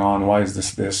 what's going on? Why is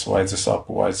this? Why is this up?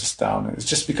 Why is this down? And it's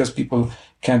just because people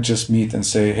can't just meet and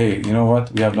say, hey, you know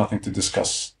what? We have nothing to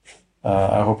discuss.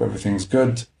 I hope everything's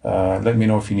good. Let me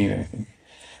know if you need anything.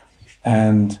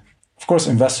 And of course,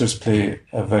 investors play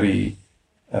a very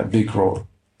big role.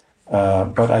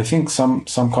 But I think some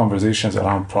conversations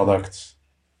around products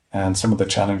and some of the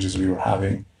challenges we were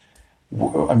having,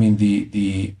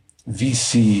 the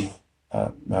VC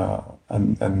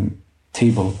and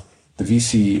table, the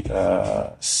VC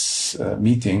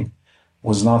meeting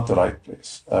was not the right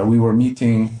place. We were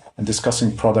meeting and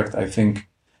discussing product, I think,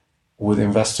 with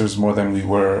investors more than we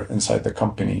were inside the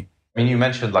company. You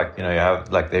mentioned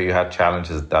you had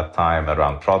challenges at that time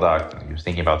around product, and you were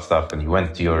thinking about stuff, and you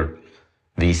went to your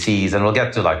VCs, and we'll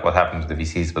get to what happened to the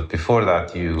VCs. But before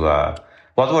that,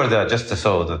 what were just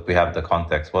so that we have the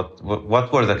context, what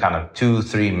were the kind of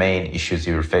 2-3 main issues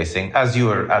you were facing as you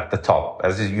were at the top,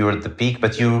 as you were at the peak,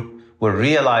 but you were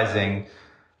realizing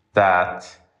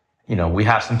that, we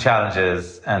have some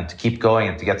challenges, and to keep going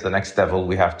and to get to the next level,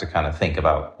 we have to kind of think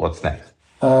about what's next?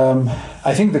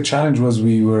 I think the challenge was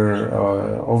we were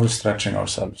overstretching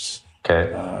ourselves.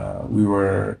 Okay. We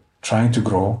were trying to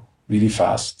grow really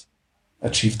fast,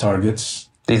 achieve targets.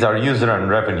 These are user and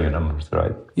revenue numbers,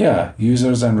 right? Yeah,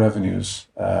 users and revenues.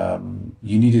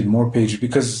 You needed more pages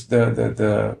because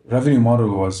the revenue model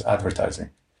was advertising.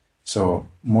 So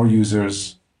more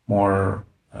users, more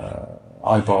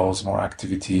eyeballs, more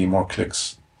activity, more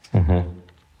clicks. Mm-hmm.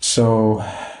 So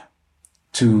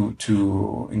to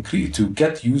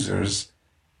get users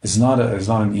is not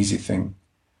an easy thing,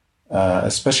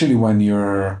 especially when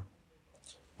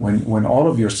all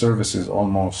of your services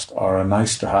almost are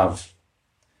nice to have.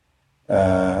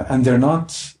 And they're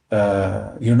not,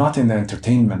 you're not in the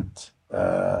entertainment.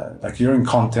 You're in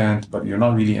content, but you're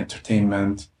not really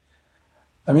entertainment.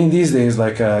 These days,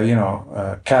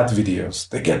 cat videos,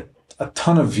 they get a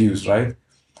ton of views, right?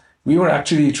 We were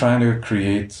actually trying to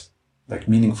create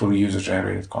meaningful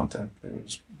user-generated content. There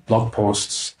was blog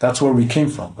posts. That's where we came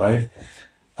from, right?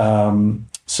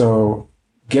 So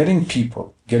getting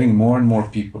more and more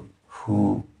people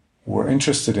who were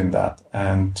interested in that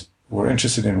and were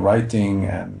interested in writing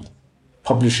and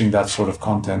publishing that sort of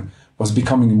content was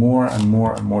becoming more and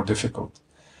more and more difficult.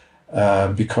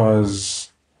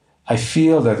 Because I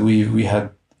feel that we had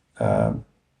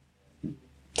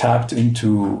tapped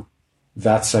into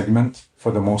that segment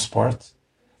for the most part,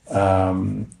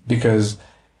 because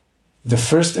the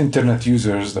first internet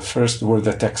users, were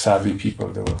the tech savvy people.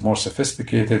 They were more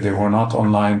sophisticated. They were not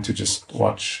online to just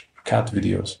watch cat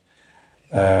videos.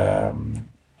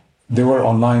 They were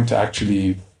online to actually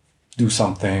do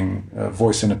something,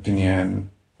 voice an opinion.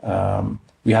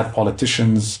 We had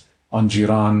politicians on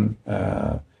Jeeran,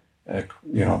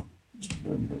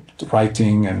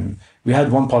 writing, and we had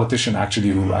one politician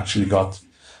who actually got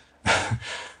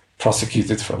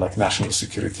prosecuted for like national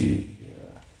security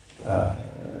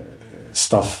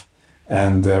stuff,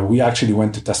 and we actually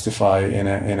went to testify in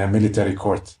a military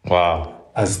court. Wow!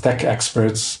 As tech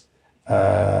experts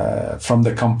from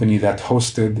the company that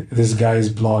hosted this guy's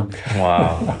blog.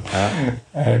 Wow!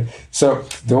 So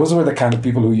those were the kind of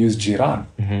people who used Jeeran,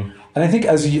 and I think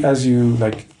as you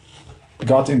like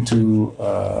got into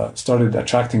started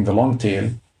attracting the long tail,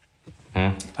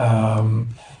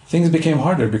 things became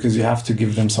harder because you have to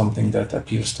give them something that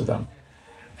appeals to them.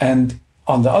 And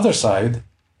on the other side,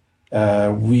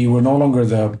 we were no longer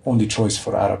the only choice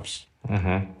for Arabs.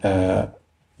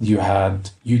 You had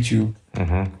YouTube,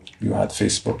 you had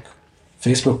Facebook.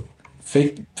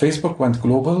 Facebook went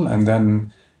global, and then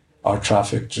our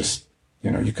traffic just,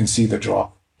 you can see the drop.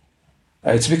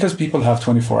 It's because people have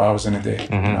 24 hours in a day.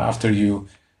 After you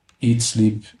eat,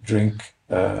 sleep, drink,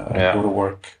 go to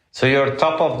work. So you're in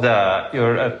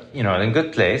a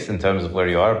good place in terms of where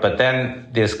you are, but then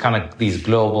there's kind of these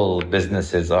global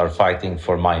businesses are fighting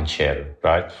for mind share,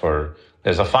 right?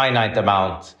 There's a finite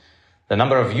amount. The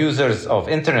number of users, of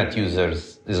internet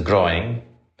users, is growing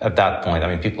at that point. I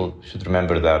mean, people should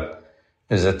remember that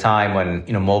there's a time when,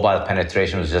 mobile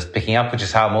penetration was just picking up, which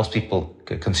is how most people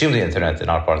consume the internet in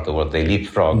our part of the world. They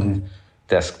leapfrog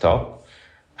desktop.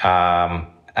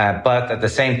 But at the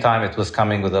same time, it was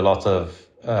coming with a lot of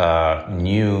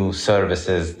new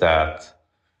services that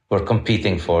were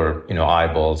competing for,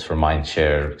 eyeballs, for mind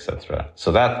share, etc.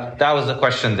 So that was the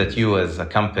question that you as a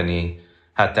company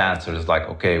had to answer, is like,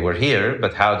 okay, we're here,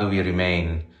 but how do we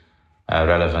remain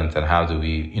relevant, and how do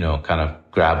we, kind of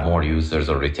grab more users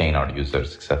or retain our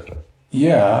users, etc.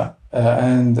 Yeah,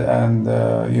 and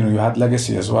you had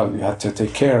legacy as well. You had to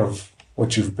take care of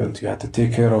what you've built. You had to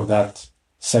take care of that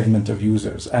segment of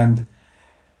users, and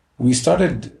we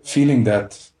started feeling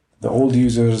that the old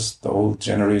users, the old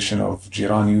generation of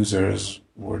Jeeran users,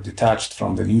 were detached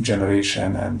from the new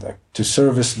generation, and to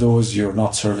service those, you're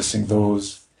not servicing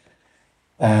those.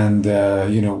 And,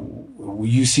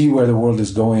 you see where the world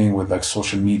is going with like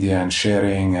social media and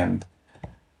sharing,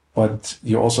 but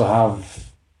you also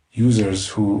have users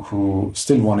who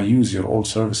still want to use your old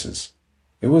services.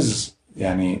 It was,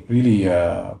 really,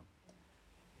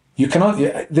 you cannot,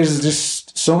 there's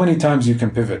just so many times you can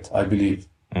pivot, I believe.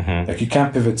 Like you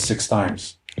can't pivot 6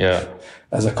 times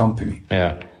as a company.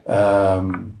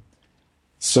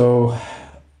 So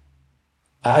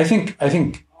I think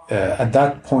at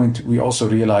that point, we also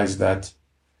realized that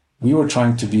we were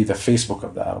trying to be the Facebook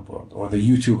of the Arab world, or the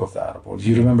YouTube of the Arab world.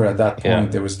 You remember at that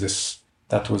point, there was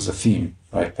that was a theme,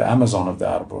 right? The Amazon of the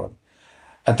Arab world.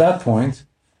 At that point,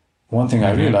 one thing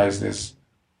I realized is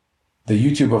the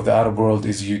YouTube of the Arab world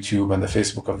is YouTube, and the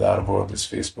Facebook of the Arab world is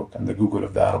Facebook, and the Google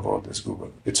of the Arab world is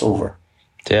Google. It's over.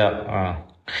 Yeah.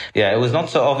 It was not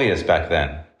so obvious back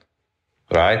then.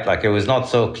 Right? Like it was not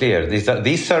so clear.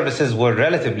 These services were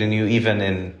relatively new even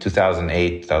in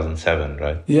 2008, 2007,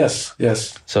 right? Yes.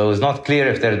 So it was not clear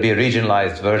if there'd be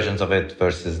regionalized versions of it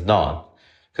versus not.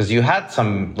 Because you had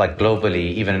some, like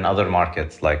globally, even in other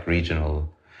markets, like regional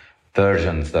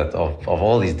versions of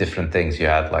all these different things. You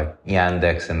had like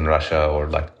Yandex in Russia, or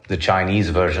like the Chinese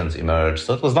versions emerged.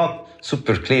 So it was not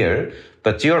super clear.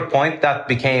 But to your point, that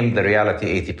became the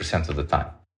reality 80% of the time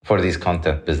for these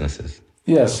content businesses.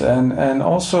 Yes, and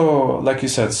also, like you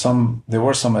said, there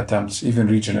were some attempts, even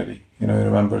regionally. You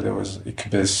remember there was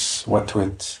Ikbis,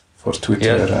 Wetwit for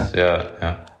Twitter. Yes,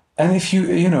 yeah. And if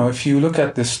you look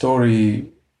at this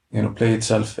story, play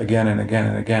itself again and again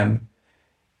and again,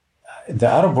 the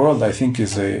Arab world, I think,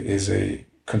 is a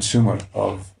consumer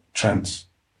of trends,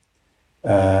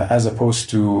 as opposed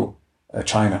to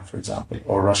China, for example,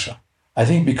 or Russia. I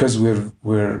think because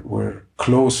we're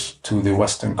close to the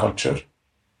Western culture.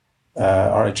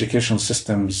 Our educational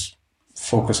systems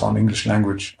focus on English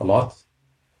language a lot.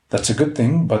 That's a good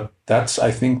thing, but that's,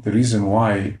 I think, the reason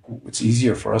why it's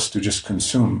easier for us to just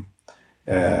consume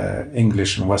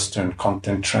English and Western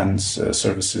content, trends,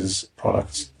 services,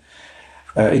 products.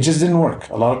 It just didn't work.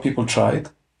 A lot of people tried.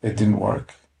 It didn't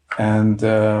work. And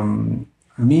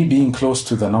me being close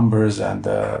to the numbers and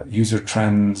the user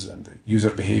trends and the user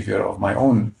behavior of my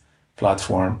own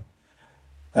platform,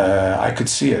 I could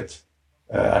see it.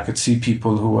 I could see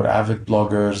people who were avid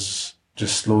bloggers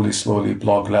just slowly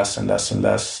blog less and less and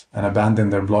less and abandon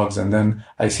their blogs. And then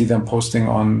I see them posting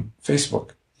on Facebook.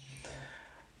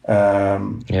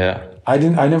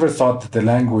 I never thought that the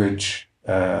language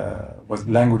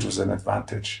was an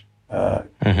advantage.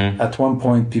 At one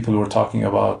point, people were talking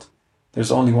about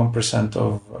there's only 1%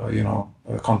 of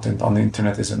content on the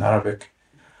internet is in Arabic.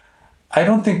 I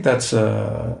don't think that's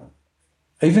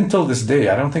even till this day.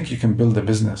 I don't think you can build a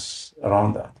business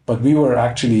around that. But we were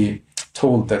actually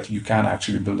told that you can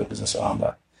actually build a business around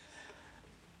that.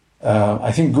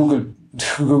 I think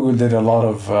Google did a lot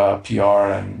of PR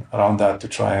and around that to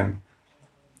try and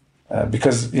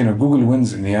because Google wins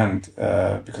in the end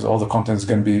because all the content is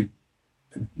going to be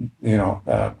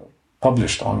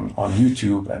published on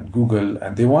YouTube and Google,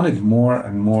 and they wanted more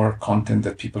and more content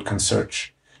that people can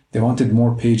search. They wanted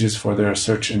more pages for their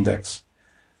search index.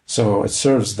 So it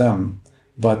serves them.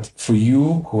 But for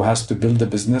you who has to build a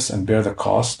business and bear the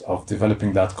cost of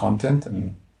developing that content,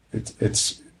 and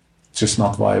it's just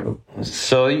not viable.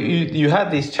 So you had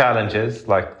these challenges,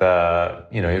 like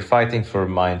you're fighting for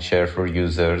mind share for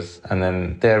users, and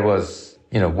then there was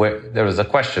there was a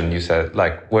question. You said,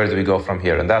 like, where do we go from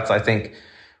here? And that's, I think,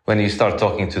 when you start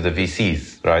talking to the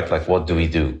VCs, right? Like, what do we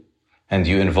do? And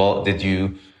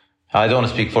I don't want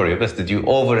to speak for you, but did you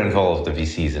over-involve the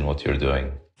VCs in what you're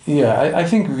doing? Yeah, I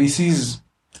think VCs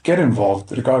get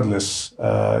involved regardless,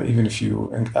 even if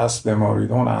you ask them or you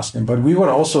don't ask them. But we were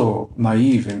also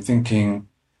naive in thinking,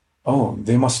 oh,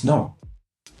 they must know.